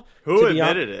Paul, Who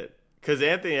admitted it? Because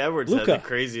Anthony Edwards Luka. had the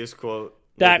craziest quote.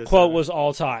 That Luka quote said it. was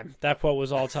all time. That quote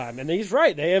was all time. And he's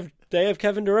right. They have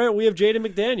Kevin Durant. We have Jaden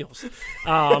McDaniels.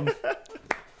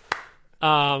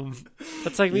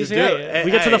 That's like me You saying, do. hey,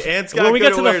 we get to the Ant's got when we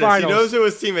good get to the awareness. finals. He knows who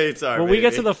his teammates are. When we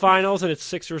get to baby. the finals and it's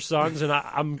Sixers Suns, and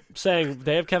I'm saying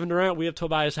they have Kevin Durant, we have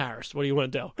Tobias Harris. What do you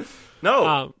want to do?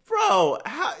 No, bro,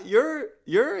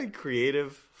 you're a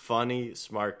creative, funny,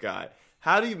 smart guy.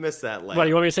 How do you miss that layup? What,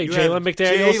 you want me to say Jalen have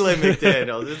McDaniels? Jalen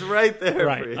McDaniels. It's right there for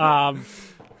Right. you.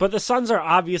 But the Suns are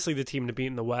obviously the team to beat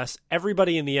in the West.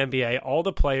 Everybody in the NBA, all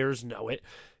the players know it.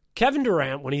 Kevin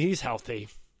Durant, when he's healthy,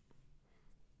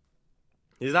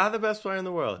 He's not the best player in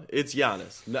the world. It's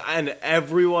Giannis. And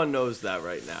everyone knows that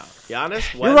right now.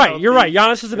 Giannis, you're right. healthy, You're right.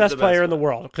 Giannis is the best player in the player.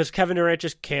 world because Kevin Durant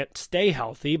just can't stay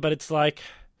healthy. But it's like,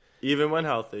 Even when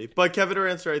healthy. But Kevin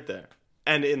Durant's right there.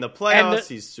 And in the playoffs,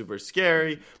 he's super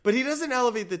scary. But he doesn't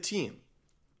elevate the team.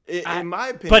 In my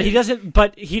opinion. but he doesn't.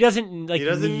 But he doesn't like He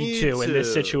doesn't need need to in this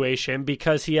to. situation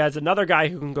because he has another guy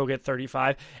who can go get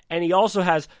 35, and he also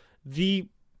has the.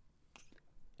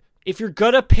 If you're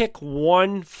gonna pick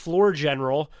one floor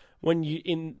general when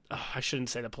you I shouldn't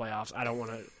say the playoffs. I don't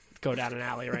want to go down an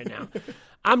alley right now.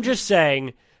 I'm just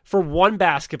saying for one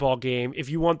basketball game, if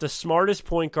you want the smartest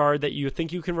point guard that you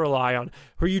think you can rely on,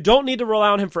 where you don't need to rely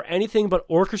on him for anything but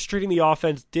orchestrating the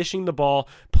offense, dishing the ball,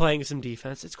 playing some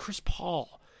defense, it's Chris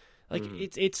Paul. Like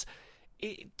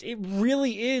it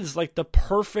really is like the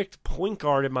perfect point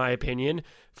guard, in my opinion,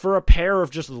 for a pair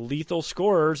of just lethal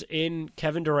scorers in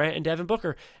Kevin Durant and Devin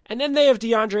Booker. And then they have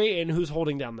DeAndre Ayton, who's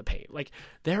holding down the paint. Like,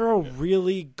 they're a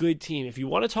really good team. If you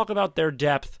want to talk about their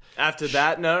depth... After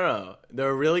that, no. They're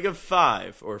a really good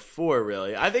 5 or 4,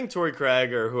 really. I think Torrey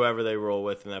Craig or whoever they roll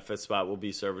with in that 5th spot will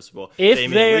be serviceable.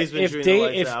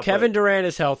 If Kevin Durant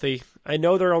is healthy, I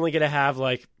know they're only going to have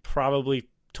like probably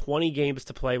 20 games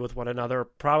to play with one another.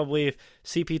 Probably if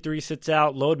CP3 sits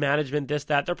out, load management, this,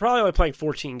 that, they're probably only playing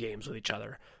 14 games with each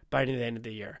other by the end of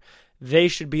the year. They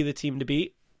should be the team to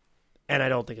beat, and I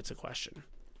don't think it's a question.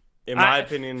 In my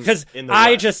opinion, because in the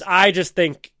I West. just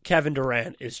think Kevin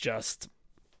Durant is just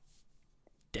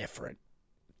different.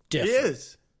 He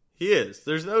is.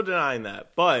 There's no denying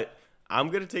that. But I'm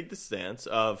going to take the stance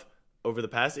of over the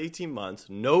past 18 months,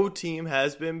 no team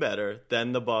has been better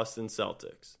than the Boston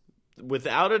Celtics.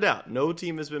 Without a doubt, no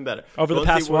team has been better. Over the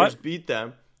Golden past State Warriors what? beat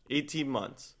them 18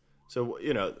 months. So,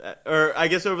 or I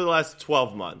guess over the last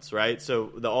 12 months, right?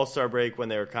 So the All-Star break when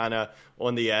they were kind of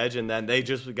on the edge, and then they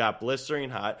just got blistering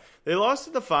hot. They lost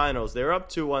to the finals. They were up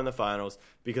 2-1 in the finals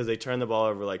because they turned the ball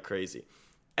over like crazy.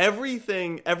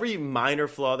 Every minor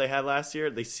flaw they had last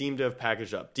year, they seem to have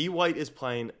packaged up. D. White is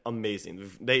playing amazing.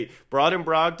 They brought in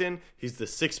Brogdon. He's the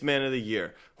 6th man of the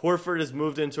year. Horford has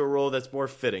moved into a role that's more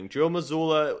fitting. Joe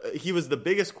Mazzulla, he was the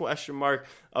biggest question mark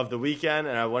of the weekend,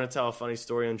 and I want to tell a funny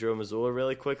story on Joe Mazzulla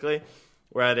really quickly.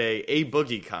 We're at a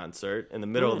Boogie concert in the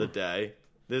middle of the day.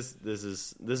 This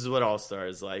is what All-Star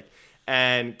is like.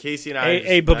 And Casey and I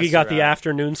A Boogie got the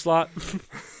afternoon slot.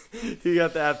 He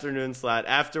got the afternoon slot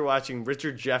after watching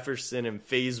Richard Jefferson and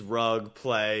FaZe Rug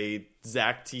play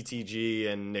Zach TTG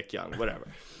and Nick Young, whatever.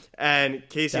 And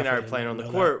Casey and I are playing on the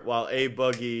court while A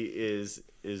Boogie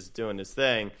is doing his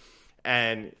thing.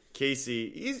 And Casey,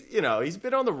 he's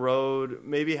been on the road,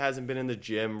 maybe hasn't been in the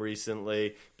gym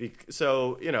recently.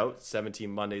 So, 17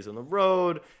 Mondays on the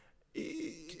road.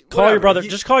 Call your brother.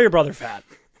 Just call your brother fat.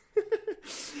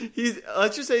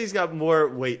 Let's just say he's got more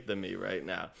weight than me right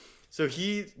now. So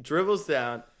he dribbles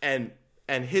down and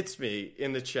hits me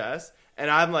in the chest,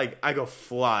 and I go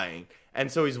flying.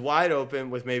 And so he's wide open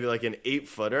with maybe like an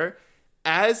 8-footer.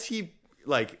 As he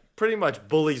pretty much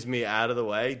bullies me out of the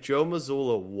way, Joe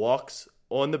Mazzulla walks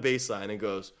on the baseline and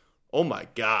goes, "Oh my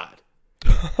God."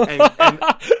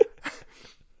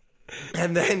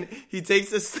 And then he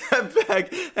takes a step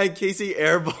back, and Casey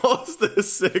airballs the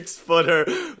 6-footer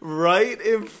right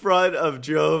in front of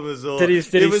Joe Mazzulla. Did he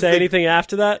say anything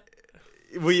after that?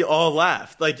 We all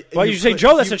laughed. Why did you say,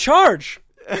 "Joe, that's a charge"?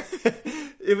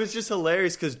 it was just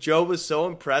hilarious because Joe was so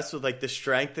impressed with like the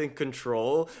strength and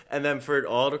control, and then for it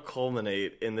all to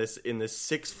culminate in this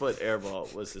 6-foot air ball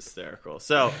was hysterical.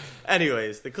 So,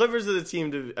 anyways, the Clippers are the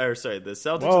team to, or sorry, the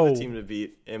Celtics are the team to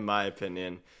beat, in my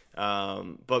opinion.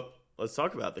 But let's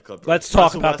talk about the Clippers. Let's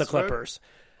talk about the Clippers.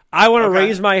 I want to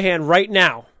raise my hand right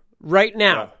now. Right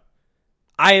now,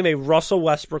 I am a Russell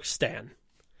Westbrook stan.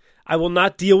 I will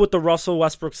not deal with the Russell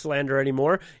Westbrook slander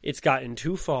anymore. It's gotten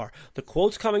too far. The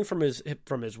quotes coming from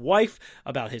his wife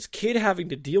about his kid having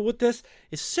to deal with this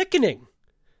is sickening.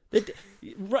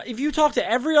 If you talk to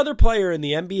every other player in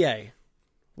the NBA,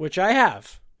 which I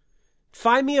have,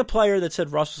 find me a player that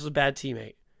said Russ was a bad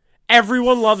teammate.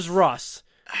 Everyone loves Russ.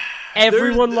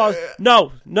 Everyone loves...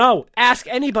 No. Ask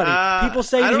anybody. People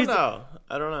say I don't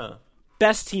know.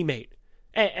 Best teammate.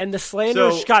 And the slander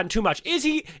has gotten too much. Is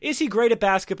he great at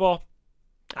basketball?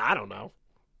 I don't know.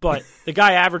 But the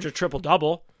guy averaged a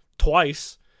triple-double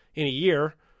twice in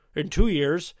 2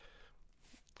 years.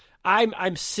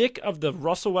 I'm sick of the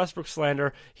Russell Westbrook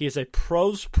slander. He is a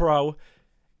pro's pro,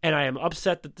 and I am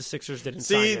upset that the Sixers didn't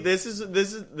sign him. This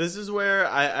is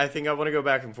where I think I want to go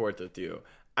back and forth with you.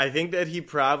 I think that he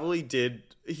probably did.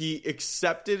 He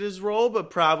accepted his role, but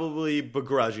probably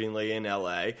begrudgingly in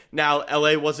L.A. Now,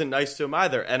 L.A. wasn't nice to him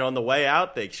either, and on the way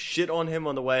out, they shit on him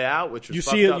on the way out, which was you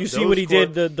see what he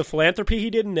did, the philanthropy he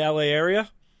did in the L.A. area.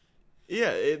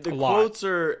 Yeah, the quotes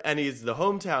are, and he's the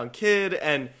hometown kid,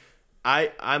 and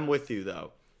I'm with you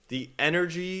though. The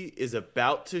energy is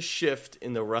about to shift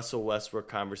in the Russell Westbrook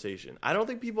conversation. I don't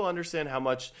think people understand how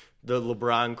much the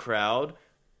LeBron crowd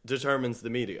determines the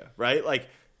media, right? Like,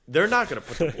 they're not going to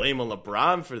put the blame on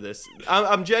LeBron for this.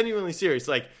 I'm genuinely serious.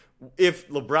 Like, if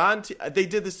LeBron... they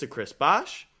did this to Chris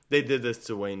Bosh. They did this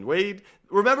to Wayne Wade.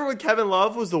 Remember when Kevin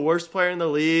Love was the worst player in the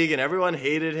league and everyone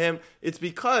hated him? It's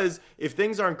because if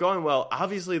things aren't going well,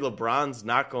 obviously LeBron's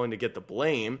not going to get the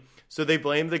blame. So they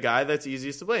blame the guy that's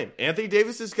easiest to blame. Anthony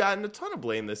Davis has gotten a ton of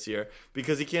blame this year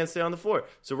because he can't stay on the floor.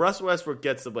 So Russell Westbrook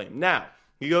gets the blame. Now,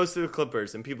 he goes to the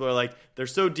Clippers, and people are like, they're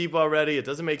so deep already, it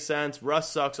doesn't make sense, Russ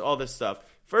sucks, all this stuff.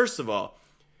 First of all,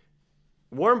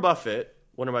 Warren Buffett,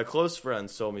 one of my close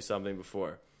friends, told me something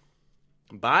before.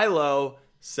 Buy low,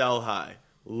 sell high.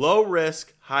 Low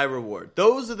risk, high reward.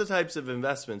 Those are the types of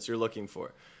investments you're looking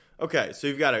for. Okay, so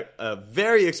you've got a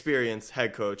very experienced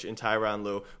head coach in Tyronn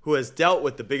Lue who has dealt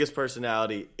with the biggest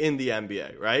personality in the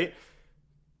NBA, right?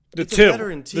 It's a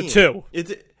veteran team.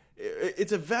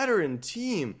 It's a veteran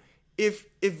team. If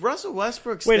Russell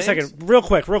Westbrook Wait a second, real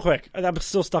quick. I'm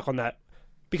still stuck on that.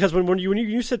 Because when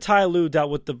you said Ty Lue dealt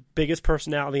with the biggest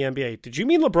personality in the NBA, did you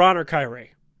mean LeBron or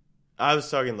Kyrie? I was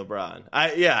talking LeBron. I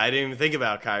didn't even think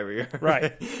about Kyrie.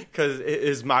 Right. Because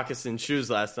his moccasin shoes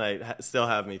last night still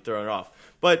have me thrown off.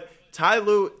 But Ty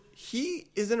Lue, he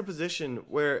is in a position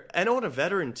where, and on a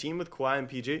veteran team with Kawhi and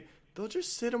PG, they'll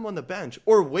just sit him on the bench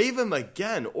or waive him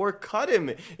again or cut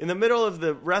him in the middle of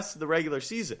the rest of the regular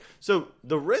season. So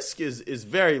the risk is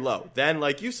very low. Then,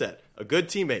 like you said, a good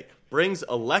teammate brings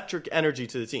electric energy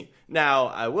to the team. Now,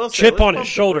 I will say... Chip on his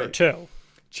shoulder, too.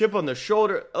 Chip on the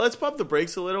shoulder. Let's pump the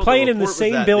brakes a little. Playing in the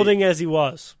same building as he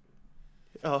was.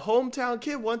 A hometown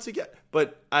kid once again.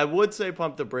 But I would say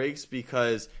pump the brakes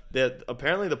because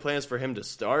apparently the plan is for him to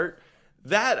start.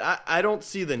 That, I don't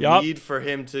see the need for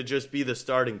him to just be the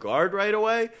starting guard right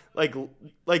away. Like,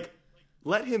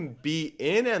 let him be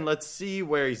in and let's see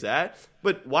where he's at.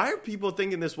 But why are people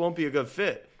thinking this won't be a good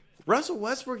fit? Russell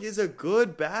Westbrook is a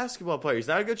good basketball player. He's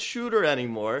not a good shooter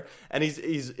anymore, and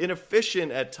he's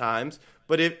inefficient at times.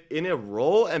 But if in a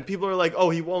role, and people are like, oh,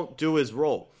 he won't do his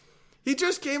role. He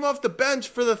just came off the bench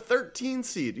for the 13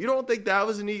 seed. You don't think that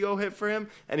was an ego hit for him?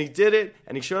 And he did it,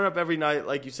 and he showed up every night,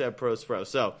 like you said, pro.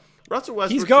 So Russell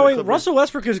Westbrook. Russell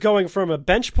Westbrook is going from a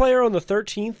bench player on the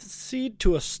 13th seed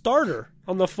to a starter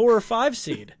on the 4 or 5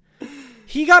 seed.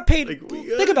 He got paid.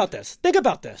 Think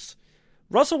about this.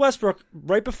 Russell Westbrook,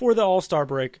 right before the All-Star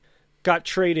break, got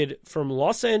traded from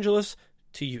Los Angeles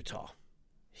to Utah.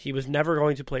 He was never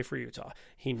going to play for Utah.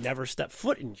 He never stepped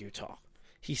foot in Utah.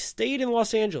 He stayed in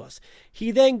Los Angeles.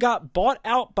 He then got bought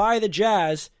out by the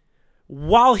Jazz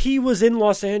while he was in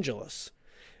Los Angeles.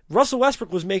 Russell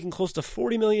Westbrook was making close to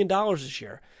 $40 million this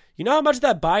year. You know how much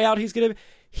that buyout he's going to...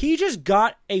 He just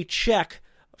got a check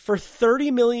for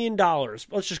 $30 million.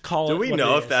 Let's just call it. Do we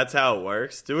know if that's how it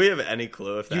works? Do we have any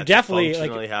clue if that's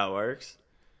functionally how it works?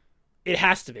 It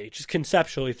has to be. Just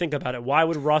conceptually, think about it. Why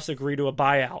would Russ agree to a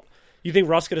buyout? You think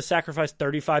Russ could have sacrificed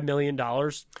 $35 million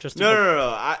just to...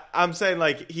 No. I'm saying,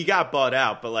 like, he got bought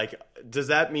out, but, like, does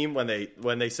that mean when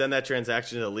they send that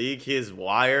transaction to the league, his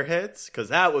wire hits? Because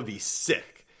that would be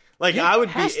sick. Like, I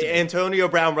would be Antonio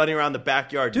Brown running around the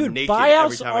backyard naked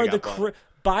every time I got bought.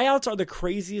 Buyouts are the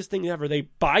craziest thing ever. They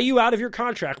buy you out of your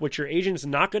contract, which your agent's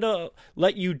not going to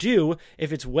let you do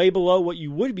if it's way below what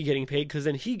you would be getting paid, because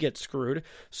then he gets screwed,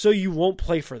 so you won't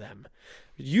play for them.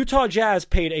 Utah Jazz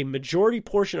paid a majority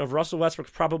portion of Russell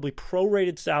Westbrook's probably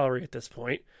prorated salary at this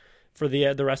point for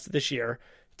the rest of this year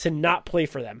to not play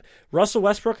for them. Russell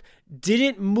Westbrook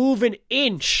didn't move an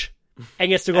inch and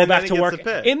gets to go back to work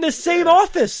in the same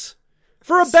office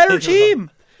for a better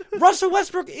team. Russell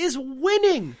Westbrook is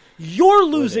winning. You're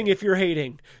losing if you're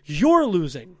hating. You're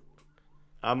losing.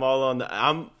 I'm all on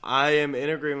I am in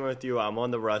agreement with you. I'm on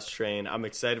the Russ train. I'm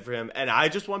excited for him. And I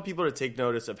just want people to take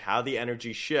notice of how the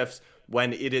energy shifts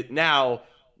when now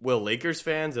will Lakers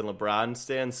fans and LeBron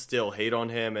fans still hate on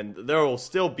him, and there will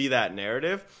still be that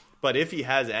narrative. But if he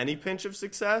has any pinch of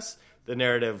success, the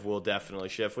narrative will definitely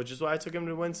shift, which is why I took him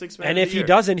to win 6 Man. And if he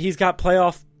doesn't, he's got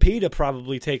playoff P to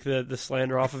probably take the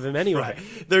slander off of him anyway.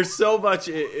 Right. There's so much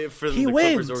for the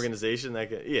Clippers organization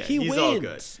that he's wins. All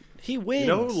good. He wins. You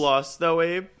know who lost though,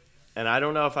 Abe? And I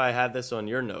don't know if I had this on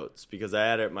your notes because I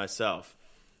had it myself.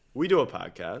 We do a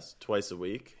podcast twice a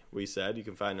week. We said you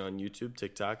can find it on YouTube,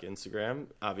 TikTok, Instagram,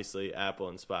 obviously Apple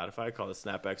and Spotify. Call it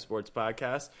Snapback Sports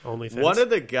Podcast. OnlyFans. One of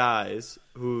the guys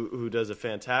who does a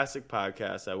fantastic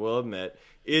podcast, I will admit,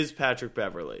 is Patrick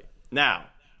Beverley. Now,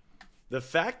 the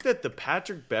fact that the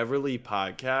Patrick Beverley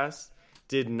podcast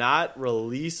did not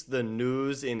release the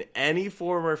news in any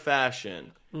form or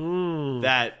fashion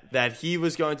that he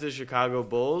was going to the Chicago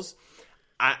Bulls,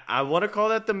 I want to call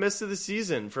that the miss of the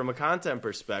season from a content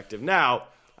perspective. Now,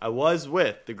 I was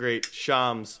with the great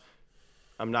Shams.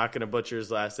 I'm not going to butcher his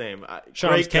last name.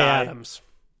 Shams K. Adams.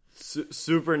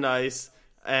 Super nice.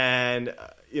 And,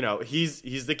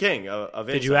 he's the king of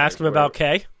Did you ask him about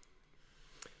K?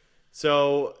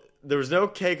 So there was no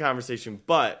K conversation,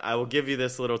 but I will give you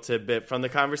this little tidbit from the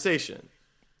conversation.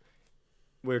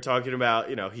 We were talking about,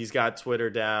 he's got Twitter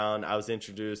down. I was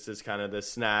introduced as kind of the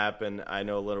Snap, and I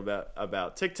know a little bit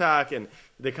about TikTok. And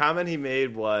the comment he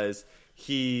made was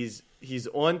he's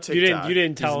on TikTok. You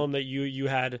didn't tell him that you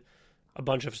had a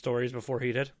bunch of stories before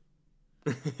he did?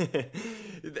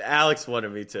 Alex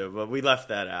wanted me to, but we left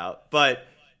that out. But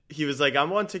he was like,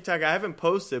 I'm on TikTok. I haven't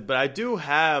posted, but I do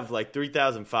have like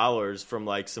 3,000 followers from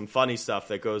like some funny stuff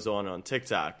that goes on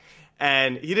TikTok.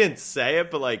 And he didn't say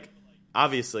it, but like,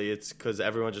 obviously, it's because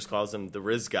everyone just calls him the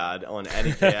Riz God on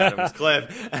any K. Adams clip,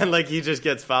 and like he just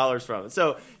gets followers from it.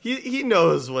 So he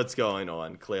knows what's going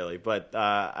on clearly. But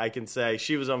I can say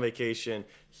she was on vacation,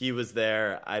 he was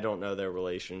there. I don't know their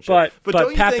relationship, but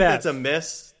don't you think that's a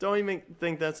miss? Don't you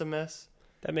think that's a miss?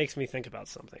 That makes me think about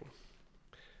something.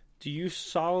 Do you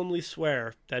solemnly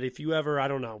swear that if you ever, I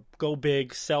don't know, go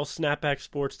big, sell Snapback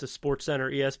Sports to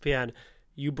SportsCenter, ESPN,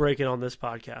 you break it on this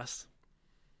podcast?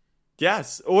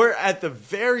 Yes, or at the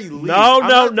very least.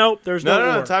 No. There's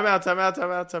no. Time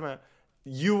out.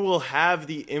 You will have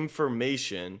the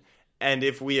information, and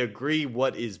if we agree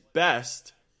what is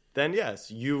best, then yes,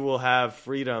 you will have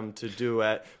freedom to do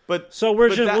it. But so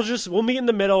we'll meet in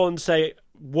the middle and say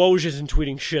Woj isn't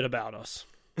tweeting shit about us.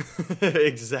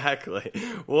 Exactly.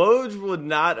 Woj would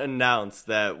not announce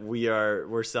that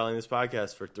we're selling this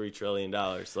podcast for $3 trillion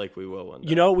like we will one day.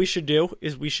 You know what we should do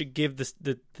is we should give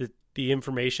the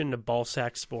information to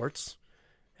Ballsack Sports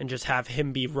and just have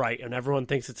him be right, and everyone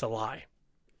thinks it's a lie.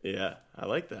 Yeah, I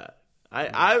like that.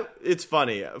 It's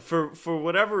funny. For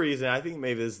whatever reason, I think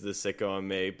maybe this is the sicko in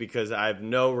me because I have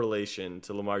no relation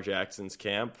to Lamar Jackson's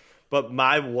camp, but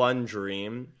my one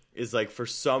dream is like for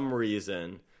some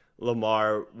reason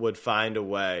Lamar would find a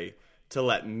way to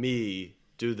let me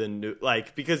do the new,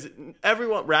 like, because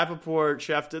everyone, Rappaport,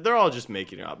 Schefter, they're all just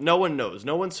making it up. No one knows.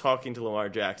 No one's talking to Lamar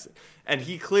Jackson. And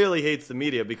he clearly hates the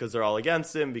media because they're all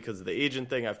against him because of the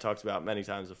agent thing I've talked about many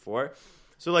times before.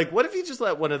 So, like, what if he just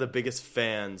let one of the biggest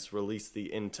fans release the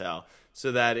intel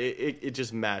so that it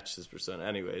just matched his persona?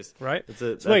 Anyways. Right.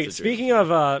 Wait, speaking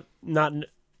of not,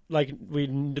 like,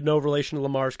 no relation to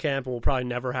Lamar's camp, and we'll probably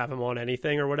never have him on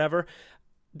anything or whatever.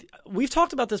 We've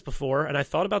talked about this before, and I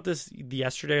thought about this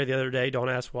yesterday or the other day, don't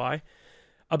ask why,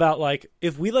 about, like,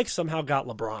 if we, like, somehow got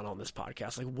LeBron on this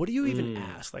podcast, like, what do you even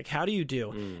ask? Like, how do you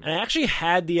do? And I actually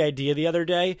had the idea the other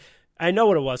day. I know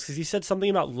what it was, because he said something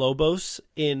about Lobos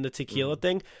in the tequila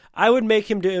thing. I would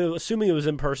make him do, assuming it was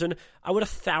in person, I would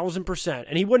 1,000%,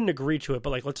 and he wouldn't agree to it, but,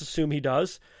 like, let's assume he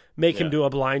does, make him do a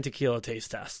blind tequila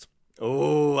taste test.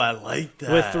 Oh, I like that.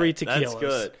 With 3 tequilas. That's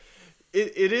good.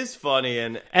 It is funny,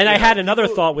 and I had another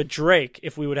thought with Drake.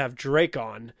 If we would have Drake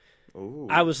on,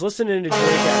 I was listening to Drake,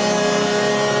 and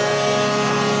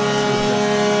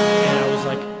I was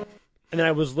like, and then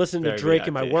I was listening to Drake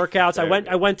in my workouts.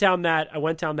 I went down that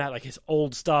like his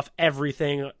old stuff,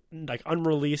 everything like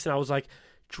unreleased, and I was like,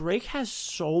 Drake has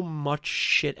so much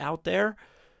shit out there.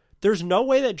 There's no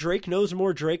way that Drake knows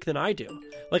more Drake than I do.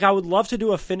 Like, I would love to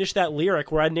do a Finish That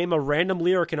Lyric where I name a random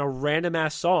lyric in a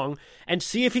random-ass song and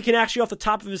see if he can actually, off the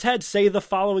top of his head, say the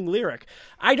following lyric.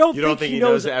 I don't You don't think he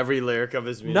knows every lyric of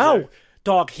his music? No.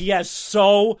 Dog, he has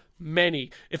so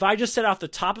many. If I just said off the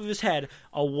top of his head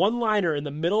a one-liner in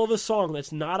the middle of a song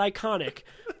that's not iconic,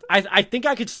 I think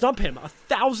I could stump him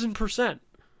 1,000%.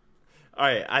 All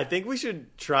right, I think we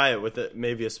should try it with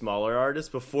maybe a smaller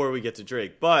artist before we get to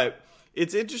Drake. But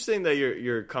it's interesting that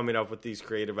you're coming up with these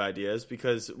creative ideas,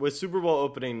 because with Super Bowl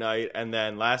opening night and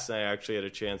then last night I actually had a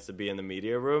chance to be in the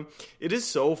media room. It is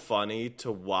so funny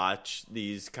to watch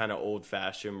these kind of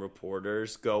old-fashioned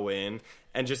reporters go in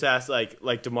and just ask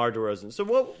like DeMar DeRozan. So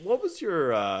what was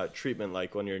your treatment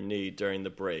like on your knee during the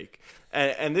break?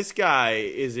 And this guy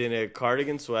is in a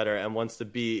cardigan sweater and wants to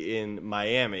be in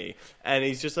Miami, and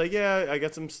he's just like, yeah, I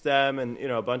got some stem and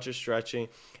a bunch of stretching,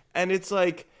 and it's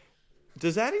like,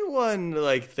 does anyone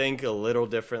think a little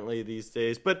differently these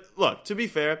days? But look, to be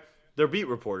fair, they're beat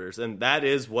reporters, and that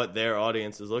is what their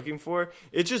audience is looking for.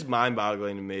 It's just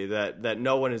mind-boggling to me that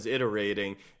no one is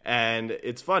iterating. And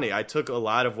it's funny. I took a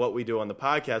lot of what we do on the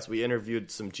podcast. We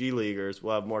interviewed some G Leaguers.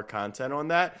 We'll have more content on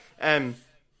that. And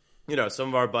some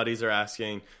of our buddies are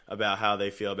asking about how they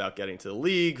feel about getting to the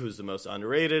league, who's the most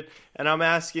underrated. And I'm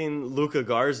asking Luka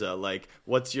Garza,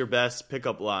 what's your best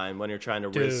pickup line when you're trying to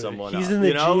riz someone he's up? In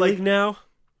the G League now?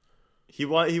 He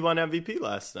won MVP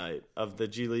last night of the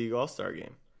G League All-Star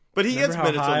game. But he Remember gets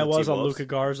minutes how high on the I was T-Wolves. on Luka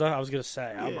Garza? I was going to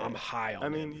say, Yeah. I'm high on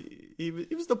him. I mean,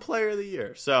 he was the player of the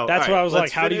year. So that's what I was like,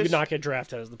 how do finish. you not get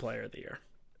drafted as the player of the year?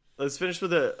 Let's finish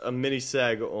with a mini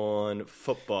seg on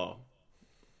football.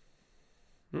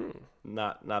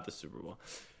 Not the Super Bowl.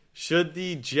 Should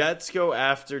the Jets go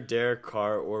after Derek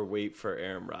Carr or wait for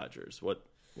Aaron Rodgers? What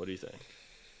do you think?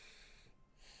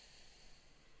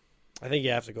 I think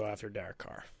you have to go after Derek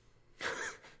Carr.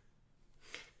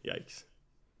 Yikes.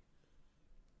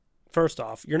 First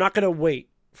off, you're not going to wait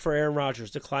for Aaron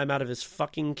Rodgers to climb out of his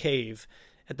fucking cave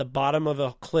at the bottom of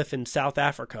a cliff in South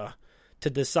Africa to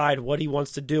decide what he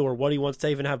wants to do or what he wants to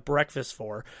even have breakfast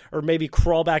for, or maybe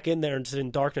crawl back in there and sit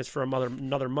in darkness for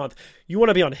another month. You want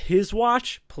to be on his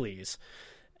watch? Please.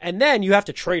 And then you have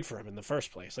to trade for him in the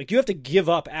first place. You have to give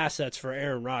up assets for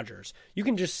Aaron Rodgers. You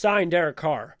can just sign Derek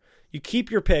Carr. You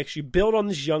keep your picks. You build on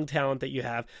this young talent that you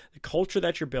have, the culture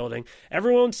that you're building. A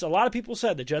lot of people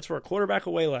said the Jets were a quarterback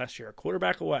away last year, a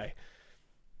quarterback away.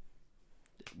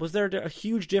 Was there a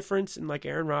huge difference in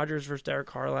Aaron Rodgers versus Derek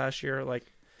Carr last year?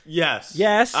 Yes.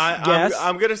 Yes.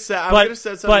 I'm gonna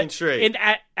set something straight.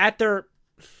 At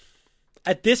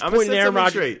this point in Aaron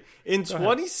Rodgers, in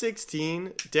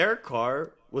 2016, Derek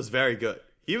Carr was very good.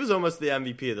 He was almost the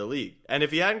MVP of the league. And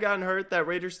if he hadn't gotten hurt, that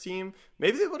Raiders team,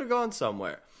 maybe they would have gone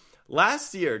somewhere.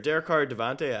 Last year, Derek Carr,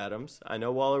 Devontae Adams. I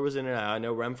know Waller was in and out. I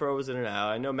know Renfro was in and out.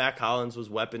 I know Matt Collins was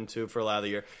weapon 2 for a lot of the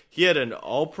year. He had an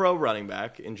all-pro running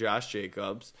back in Josh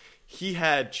Jacobs. He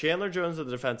had Chandler Jones on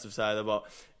the defensive side of the ball.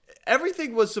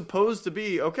 Everything was supposed to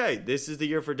be, okay, this is the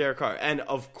year for Derek Carr. And,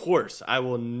 of course, I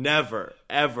will never,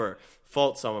 ever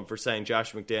fault someone for saying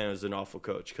Josh McDaniels is an awful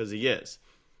coach, because he is.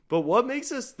 But what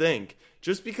makes us think,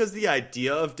 just because the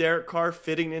idea of Derek Carr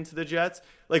fitting into the Jets,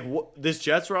 this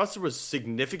Jets roster was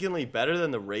significantly better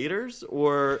than the Raiders?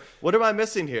 Or what am I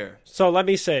missing here? So let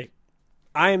me say,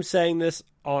 I am saying this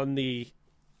on the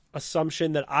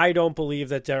assumption that I don't believe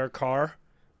that Derek Carr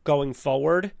going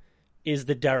forward is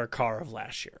the Derek Carr of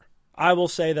last year. I will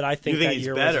say that I think, you think that he's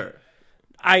year better.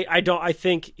 I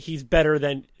think he's better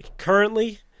than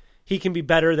currently. He can be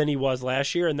better than he was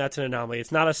last year, and that's an anomaly.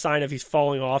 It's not a sign of he's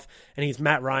falling off and he's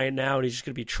Matt Ryan now and he's just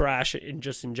going to be trash in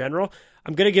general.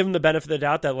 I'm going to give him the benefit of the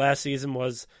doubt that last season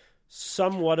was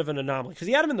somewhat of an anomaly because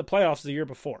he had him in the playoffs the year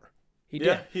before. He did.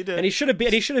 Yeah, he did. And he should have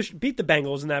beat the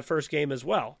Bengals in that first game as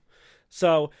well.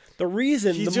 So the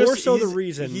reason, he continues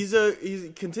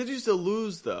to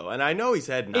lose though, and I know he's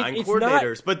had 9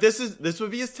 coordinators, but this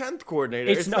would be his 10th coordinator.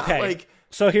 It's not okay.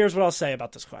 So here's what I'll say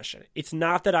about this question. It's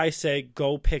not that I say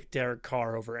go pick Derek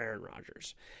Carr over Aaron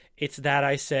Rodgers. It's that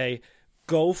I say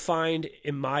go find,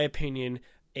 in my opinion,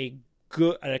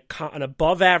 an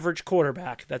above average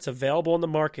quarterback that's available in the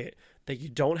market that you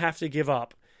don't have to give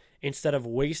up instead of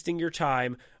wasting your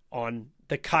time on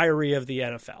the Kyrie of the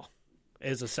NFL.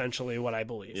 Is essentially what I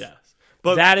believe. Yes,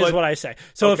 but that is what I say.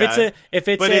 So okay.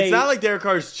 it's not like Derek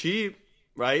Carr's cheap,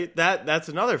 right? That's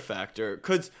another factor.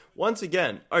 Because once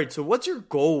again, all right. So what's your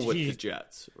goal with the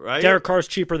Jets, right? Derek Carr's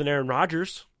cheaper than Aaron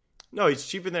Rodgers. No, he's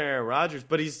cheaper than Aaron Rodgers,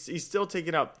 but he's still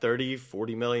taking up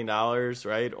 $30-40 million,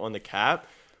 right, on the cap.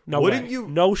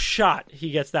 No shot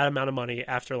he gets that amount of money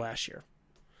after last year.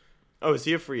 Oh, is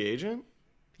he a free agent?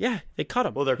 Yeah, they cut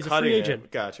him. Well, they're He's cutting a free agent. him.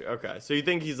 Gotcha. Okay, so you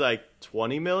think he's like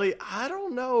 20 million? I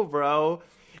don't know, bro.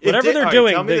 Whatever they're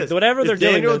doing, whatever they're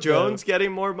doing. Daniel Jones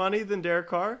getting more money than Derek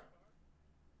Carr?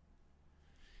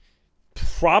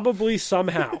 Probably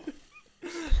somehow.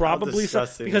 Probably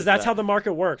because that's how the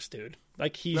market works, dude.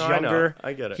 Like he's younger.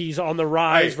 I get it. He's on the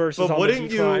rise versus but on the decline.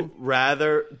 wouldn't you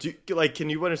rather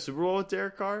can you win a Super Bowl with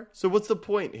Derek Carr? So what's the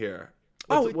point here?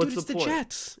 It's the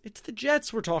Jets. It's the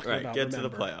Jets we're talking about. Get to the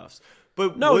playoffs.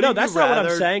 But no, that's not what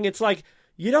I'm saying. It's like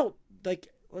you don't like.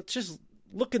 Let's just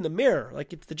look in the mirror.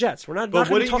 Like it's the Jets. We're not. But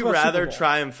wouldn't you rather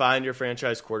try and find your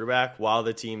franchise quarterback while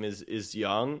the team is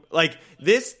young? Like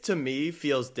this to me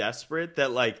feels desperate.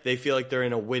 That like they feel like they're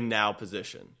in a win now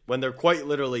position when they're quite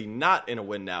literally not in a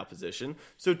win now position.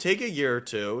 So take a year or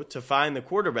two to find the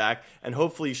quarterback, and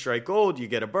hopefully you strike gold. You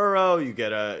get a Burrow. You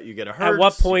get a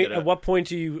Hurts. At what point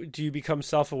do you become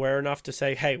self aware enough to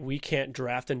say, hey, we can't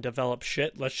draft and develop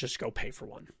shit. Let's just go pay for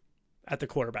one at the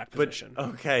quarterback position.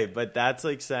 But that's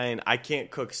like saying I can't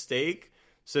cook steak,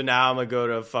 so now I'm gonna go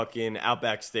to fucking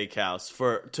Outback Steakhouse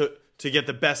to get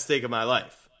the best steak of my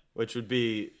life, which would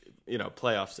be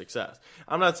playoff success.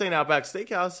 I'm not saying Outback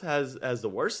Steakhouse has the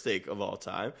worst steak of all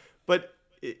time, but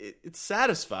it's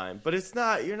satisfying. But it's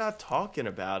not. You're not talking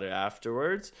about it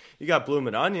afterwards. You got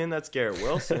Bloomin' Onion. That's Garrett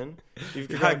Wilson. You've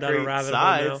got great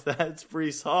sides. That's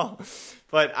Breece Hall.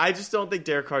 But I just don't think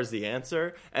Derek Carr's the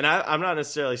answer. And I'm not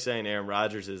necessarily saying Aaron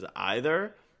Rodgers is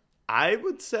either. I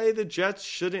would say the Jets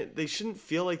shouldn't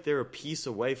feel like they're a piece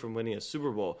away from winning a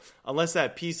Super Bowl unless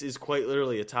that piece is quite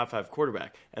literally a top 5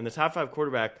 quarterback. And the top 5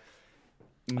 quarterback,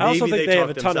 I also think they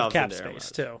have a ton of cap space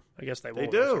too. I guess they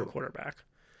do a quarterback.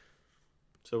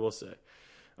 So we'll see.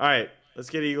 All right, let's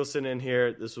get Eagleson in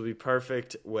here. This will be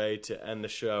perfect way to end the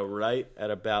show right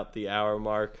at about the hour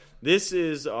mark. This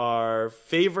is our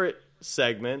favorite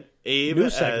segment. Abe,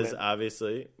 as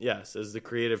obviously, yes, as the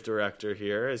creative director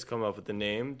here, has come up with the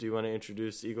name. Do you want to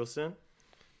introduce Eagleson?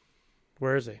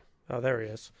 Where is he? Oh, there he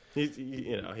is.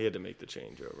 He had to make the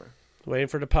changeover. Waiting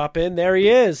for it to pop in. There he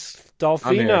is.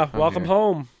 Dolphina, welcome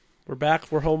home. We're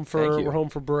back. We're home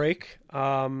for break.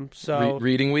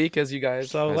 Reading week, as you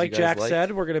guys. So, like Jack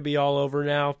said, we're going to be all over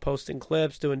now, posting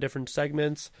clips, doing different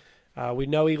segments. We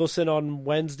know Eagleson on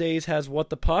Wednesdays has What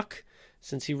the Puck,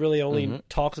 since he really only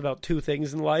talks about 2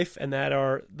 things in life, and that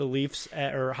are the Leafs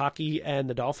or hockey and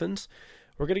the Dolphins.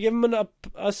 We're going to give him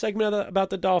a segment about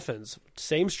the Dolphins.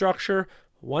 Same structure,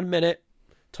 1 minute.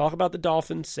 Talk about the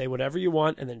Dolphins, say whatever you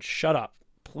want, and then shut up.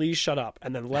 Please shut up,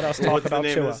 and then let us talk about Tua.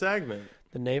 What's the name of the segment?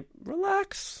 The name,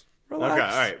 relax. Okay, all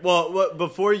right. Well,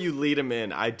 before you lead him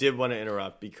in, I did want to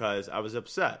interrupt because I was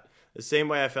upset. The same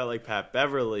way I felt like Pat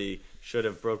Beverly should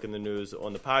have broken the news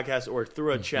on the podcast or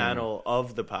through a channel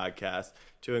of the podcast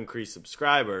to increase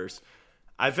subscribers.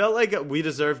 I felt like we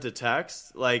deserved a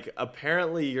text. Like,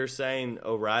 apparently you're saying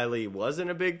O'Reilly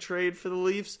wasn't a big trade for the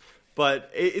Leafs,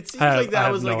 but it seems like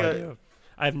that was like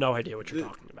I have no idea what you're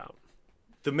talking about.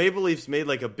 The Maple Leafs made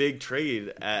like a big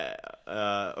trade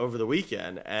over the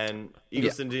weekend, and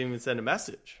Eagleson didn't even send a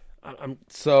message. I'm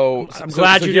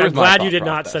glad you did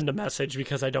not send a message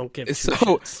because I don't give two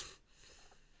shits.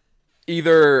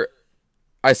 Either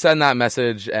I send that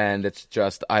message and it's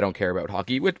just I don't care about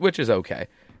hockey, which is okay.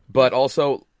 But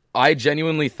also, I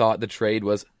genuinely thought the trade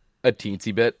was a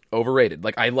teensy bit overrated.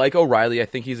 Like, I like O'Reilly. I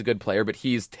think he's a good player, but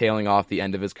he's tailing off the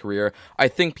end of his career. I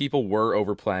think people were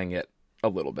overplaying it a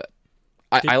little bit.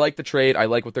 I like the trade. I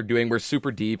like what they're doing. We're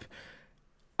super deep.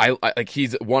 I like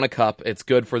he's won a cup. It's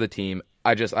good for the team.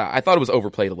 I thought it was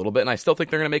overplayed a little bit, and I still think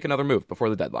they're going to make another move before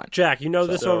the deadline. Jack,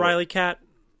 this O'Reilly cat?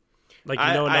 Like,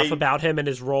 you know enough about him and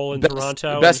his role in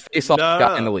Toronto? Best face-off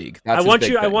guy in the league. That's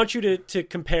I want you to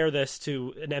compare this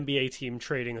to an NBA team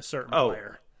trading a certain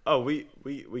player. Oh,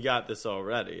 we got this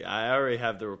already. I already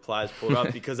have the replies pulled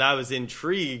up because I was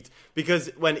intrigued.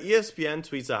 Because when ESPN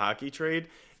tweets a hockey trade,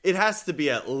 it has to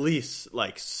be at least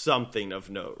like something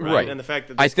of note, right? And the fact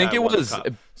that this guy won a cup.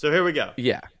 So here we go.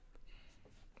 Yeah.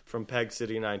 From Peg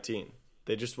City 19.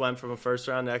 They just went from a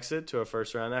first-round exit to a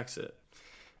first-round exit.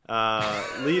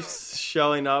 Leafs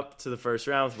showing up to the first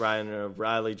round with Ryan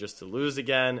O'Reilly just to lose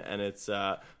again. And it's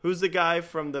who's the guy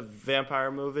from the vampire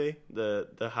movie?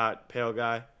 The hot, pale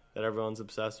guy that everyone's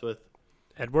obsessed with?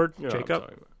 Edward?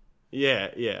 Jacob? Yeah,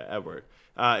 Edward.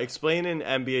 Explain in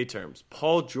NBA terms.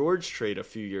 Paul George trade a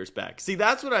few years back. See,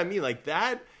 that's what I mean. Like,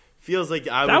 that feels like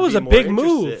that was a big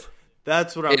move.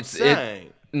 That's what I'm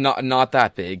saying. Not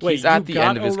that big. Wait, he's at the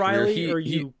end of his O'Reilly, career.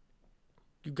 You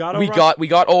got O'Reilly? We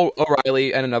got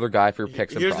O'Reilly and another guy for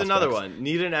picks. Here's another one.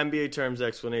 Need an NBA terms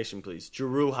explanation, please.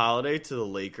 Jrue Holiday to the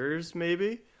Lakers,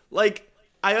 maybe. Like,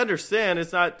 I understand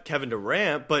it's not Kevin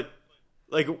Durant, but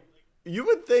like, You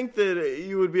would think that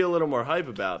you would be a little more hype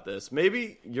about this.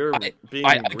 Maybe you're being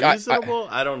I reasonable.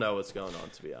 I don't know what's going on,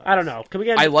 to be honest. I don't know. Can we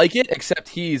get? I like it, except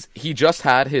he just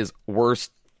had his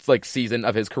worst season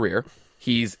of his career.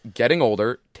 He's getting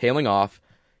older, tailing off.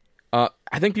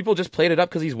 I think people just played it up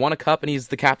because he's won a cup and he's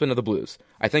the captain of the Blues.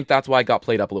 I think that's why it got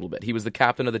played up a little bit. He was the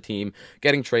captain of the team,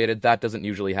 getting traded. That doesn't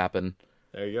usually happen.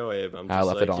 There you go, Abe. I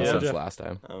left it on since last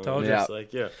time. Told you. Just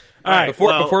like you. All right.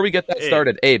 Before we get that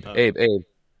started, Abe,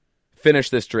 finish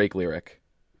this Drake lyric.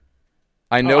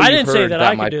 I know you didn't heard say that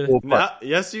I my could do pool that. part.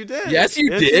 Yes, you did. Yes, you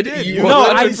did. You No,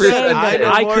 100% I'm saying that did.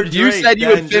 I could. You said you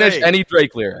would finish any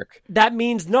Drake lyric. That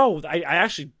means no. I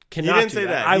actually cannot. He didn't do say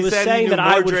that. I He was said he saying knew that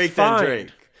I more would Drake than find. Drake.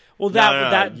 Well,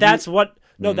 that's what.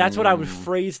 No, that's what I would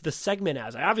phrase the segment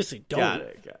as. I obviously don't. Got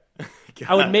it.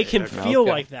 I would make him feel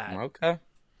Okay. like that. Okay.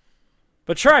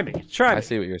 But try me. Try me. I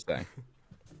see what you're saying.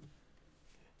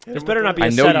 There's better not be I a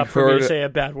know setup you've for me to heard- say a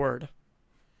bad word.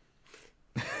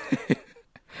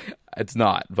 It's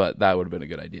not, but that would have been a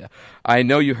good idea. I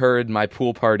know you heard my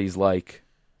pool parties like.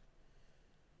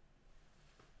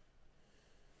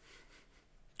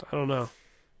 I don't know.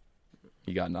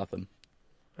 You got nothing.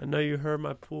 I know you heard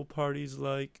my pool parties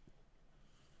like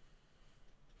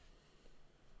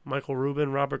Michael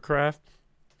Rubin, Robert Kraft,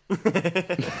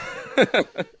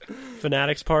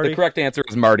 Fanatics Party. The correct answer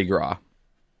is Mardi Gras.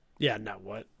 Yeah, no,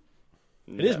 what?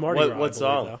 It is Mardi Gras. I What believe,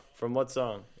 song? though. From what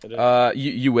song? It is.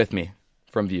 You with me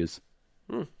from Views.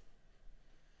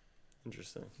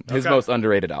 Interesting. His Okay. most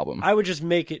underrated album. I would just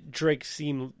make it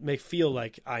feel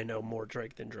like I know more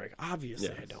Drake than Drake. Obviously,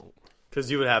 Yes. I don't. Because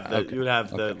you would have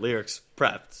the lyrics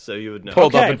prepped, so you would know.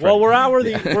 Hold up Okay, in front. well we're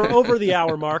over the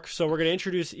hour mark, so we're going to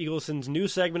introduce Eagleson's new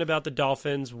segment about the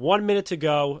Dolphins. 1 minute to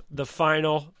go, the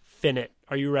final finit.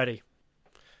 Are you ready?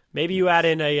 Maybe you add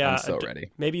in I'm so ready.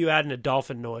 Maybe you add in a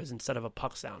dolphin noise instead of a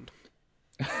puck sound,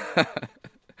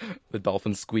 The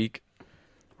Dolphins squeak.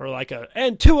 or like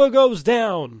and Tua goes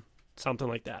down, something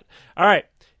like that. All right,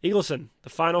 Eagleson, the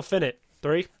final finit.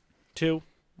 3, 2,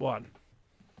 1.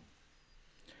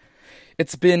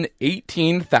 It's been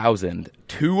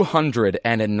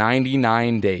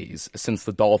 18,299 days since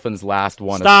the Dolphins last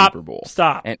won a Super Bowl.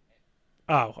 Stop. And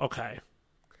Oh, okay.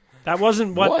 That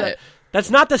wasn't what. What? That's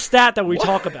not the stat that we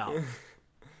talk about.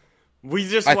 We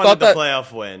just I wanted thought the that-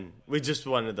 playoff win. We just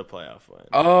wanted the playoff win.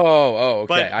 okay.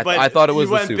 But I thought it was you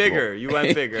the went Super bigger. Bowl. You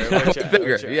went bigger.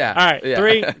 Bigger, yeah. All right, yeah.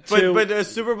 3, 2. But a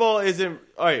Super Bowl isn't.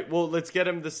 All right. Well, let's get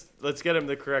him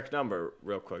the correct number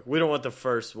real quick. We don't want the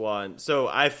first one. So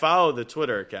I follow the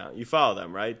Twitter account. You follow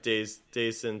them, right? Days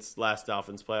since last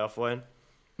Dolphins playoff win.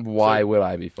 Why would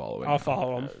I be following? I'll him?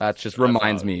 follow him. That just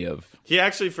reminds me of. He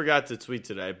actually forgot to tweet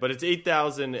today, but it's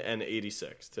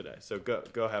 8,086 today. So go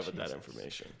ahead with that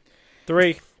information.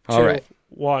 3, 2, All right.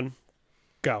 1,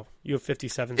 go. You have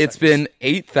 57 It's seconds. been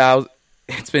 8,000.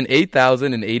 It's been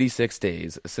 8,086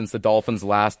 days since the Dolphins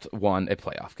last won a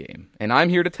playoff game, and I'm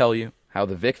here to tell you how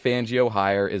the Vic Fangio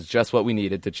hire is just what we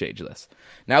needed to change this.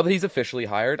 Now that he's officially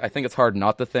hired, I think it's hard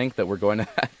not to think that we're going to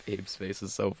have, Abe's face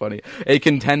is so funny, a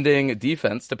contending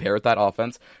defense to pair with that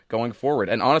offense going forward.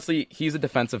 And honestly, he's a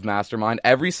defensive mastermind.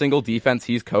 Every single defense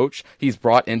he's coached, he's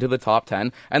brought into the top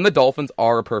 10, and the Dolphins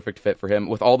are a perfect fit for him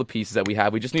with all the pieces that we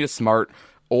have. We just need a smart,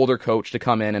 older coach to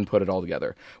come in and put it all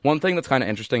together. One thing that's kind of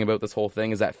interesting about this whole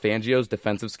thing is that Fangio's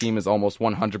defensive scheme is almost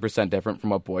 100% different from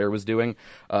what Boyer was doing.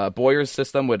 Boyer's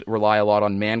system would rely a lot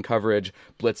on man coverage,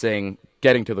 blitzing,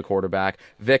 getting to the quarterback.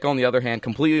 Vic, on the other hand,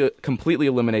 completely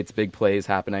eliminates big plays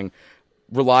happening,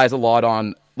 relies a lot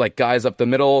on like guys up the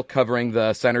middle, covering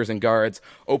the centers and guards,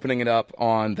 opening it up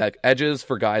on the edges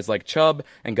for guys like Chubb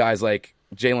and guys like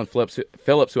Jalen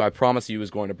Phillips, who I promise you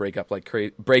is going to break out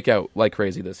like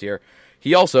crazy this year.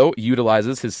 He also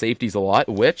utilizes his safeties a lot,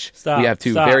 which we have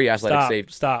two very athletic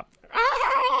safeties. Stop.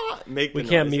 Make the We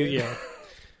can't noise. mute you.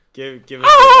 Give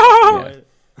it.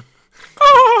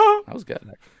 That was good.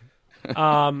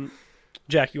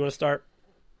 Jack, you want to start?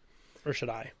 Or should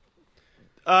I?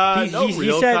 No he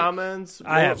real said- comments.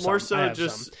 I have more some. I so have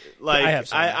just some. like I have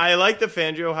some. I like the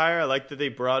Fangio hire. I like that they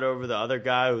brought over the other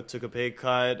guy who took a pay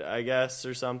cut, I guess,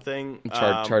 or something.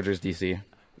 Chargers DC.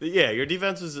 Yeah, your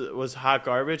defense was hot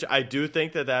garbage. I do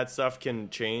think that stuff can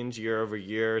change year over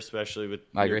year, especially with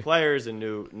I new agree. players and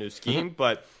new scheme.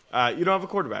 But you don't have a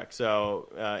quarterback, so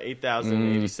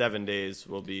 8,087 days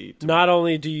will be. Not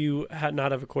only do you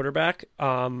not have a quarterback,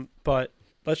 but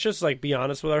let's just like be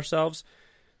honest with ourselves.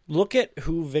 Look at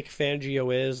who Vic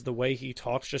Fangio is, the way he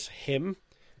talks, just him,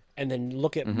 and then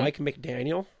look at Mike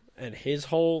McDaniel and his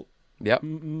whole Yep.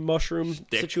 mushroom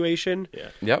situation. Yeah.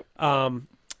 Yep.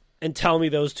 And tell me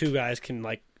those two guys can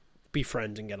like be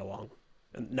friends and get along.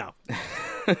 No. know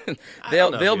if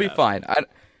They'll you be have. fine.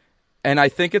 And I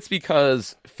think it's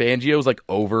because Fangio's like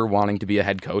over wanting to be a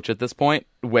head coach at this point,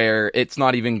 where it's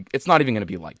not even going to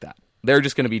be like that. They're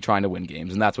just going to be trying to win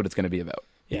games, and that's what it's going to be about.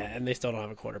 Yeah, and they still don't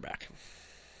have a quarterback.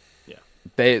 Yeah.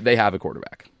 They have a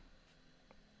quarterback.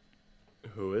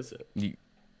 Who is it?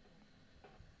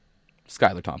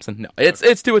 Skylar Thompson. No,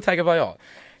 it's Tua Tagovailoa.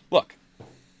 Look,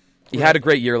 he had a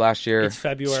great year last year. It's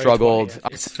February Struggled.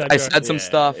 20th. It's I said some Yeah,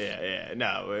 stuff. Yeah.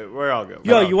 No, we're all good.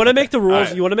 Yo, you want to make the rules?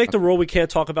 right. You want to make the rule we can't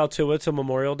talk about Tua till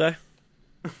Memorial Day?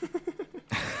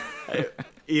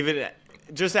 Even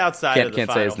just outside Can't- of the can't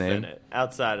say final his name. Finite.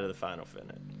 Outside of the final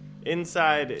Finite.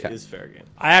 Inside is fair game.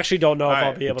 I actually don't know if All I'll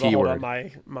right. be able to hold Keyword.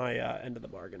 on my end of the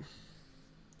bargain.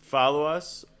 Follow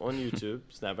us on YouTube,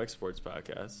 Snapback Sports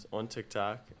Podcast, on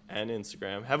TikTok and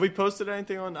Instagram. Have we posted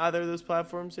anything on either of those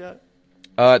platforms yet?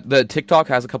 The TikTok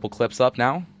has a couple clips up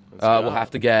now. go. We'll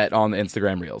have to get on the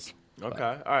Instagram Reels. Okay,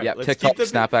 all right. yeah, Let's TikTok, keep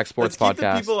the, Snapback Sports let's keep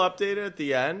Podcast. the people updated at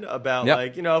the end about Yep.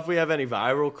 like if we have any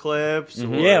viral clips. Or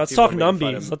Yeah, let's people talk making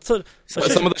fun numbies. of-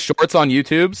 Let's Some of the shorts on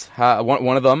YouTube's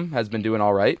one of them has been doing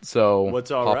all right. So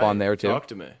What's all hop right? on there too. Talk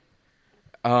to me.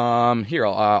 Here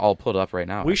I'll pull it up right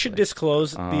now. we should actually.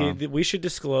 disclose we should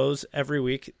disclose every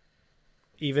week,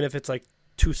 even if it's like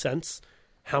 2 cents,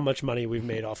 how much money we've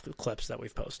made off the clips that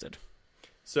we've posted.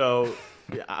 So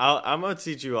I'm going to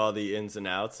teach you all the ins and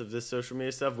outs of this social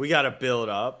media stuff. We got to build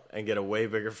up and get a way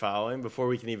bigger following before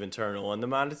we can even turn on the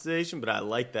monetization. But I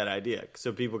like that idea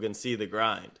so people can see the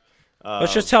grind.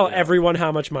 Let's just tell everyone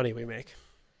how much money we make.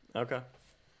 Okay.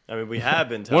 I mean, we have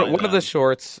been telling one of the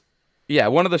shorts. Yeah,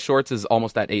 one of the shorts is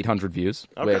almost at 800 views,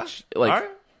 Okay. which like All right.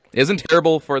 isn't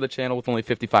terrible for the channel with only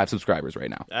 55 subscribers right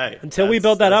now. Hey, Until we that's-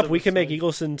 build that that's up, we can what make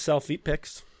Eagleson sell feet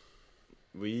picks.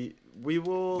 We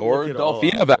will Or look it all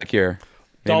Dolphina up. back here.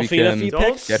 Maybe Dolphina can- feet Don't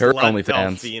picks? Get her slut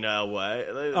OnlyFans. Delphina away.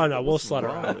 Oh, no, we'll What's slut her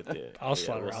wrong out. with you? I'll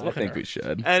slut her we'll out. I Look at think her. we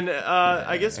should. And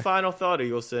I guess final thought,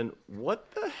 Eagleson, what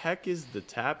the heck is the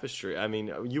tapestry? I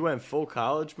mean, you went full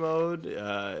college mode.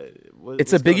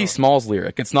 It's a Biggie Smalls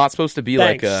lyric. It's not supposed to be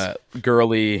like a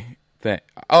girly thing.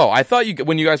 Oh, I thought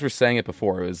when you guys were saying it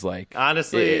before, it was like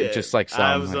Honestly, it just like I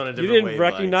some, was like- on a You different didn't wavelength,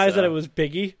 recognize so. that it was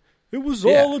Biggie? It was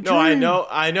Yeah. all a dream. No,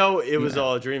 I know it was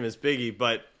all a dream as Biggie,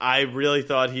 but I really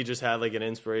thought he just had like an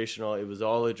inspirational. It was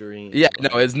all a dream. Yeah,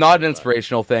 no, it's not an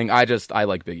inspirational thing. I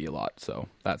like Biggie a lot, so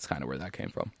that's kind of where that came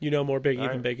from. You know more Biggie All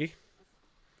than right. Biggie?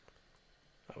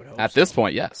 I would hope At so. this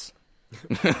point, yes.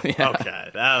 Yeah. Okay,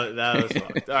 that was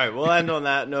fun. All right, we'll end on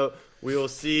that note. We will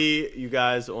see you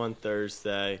guys on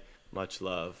Thursday. Much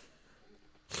love.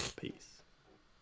 Peace.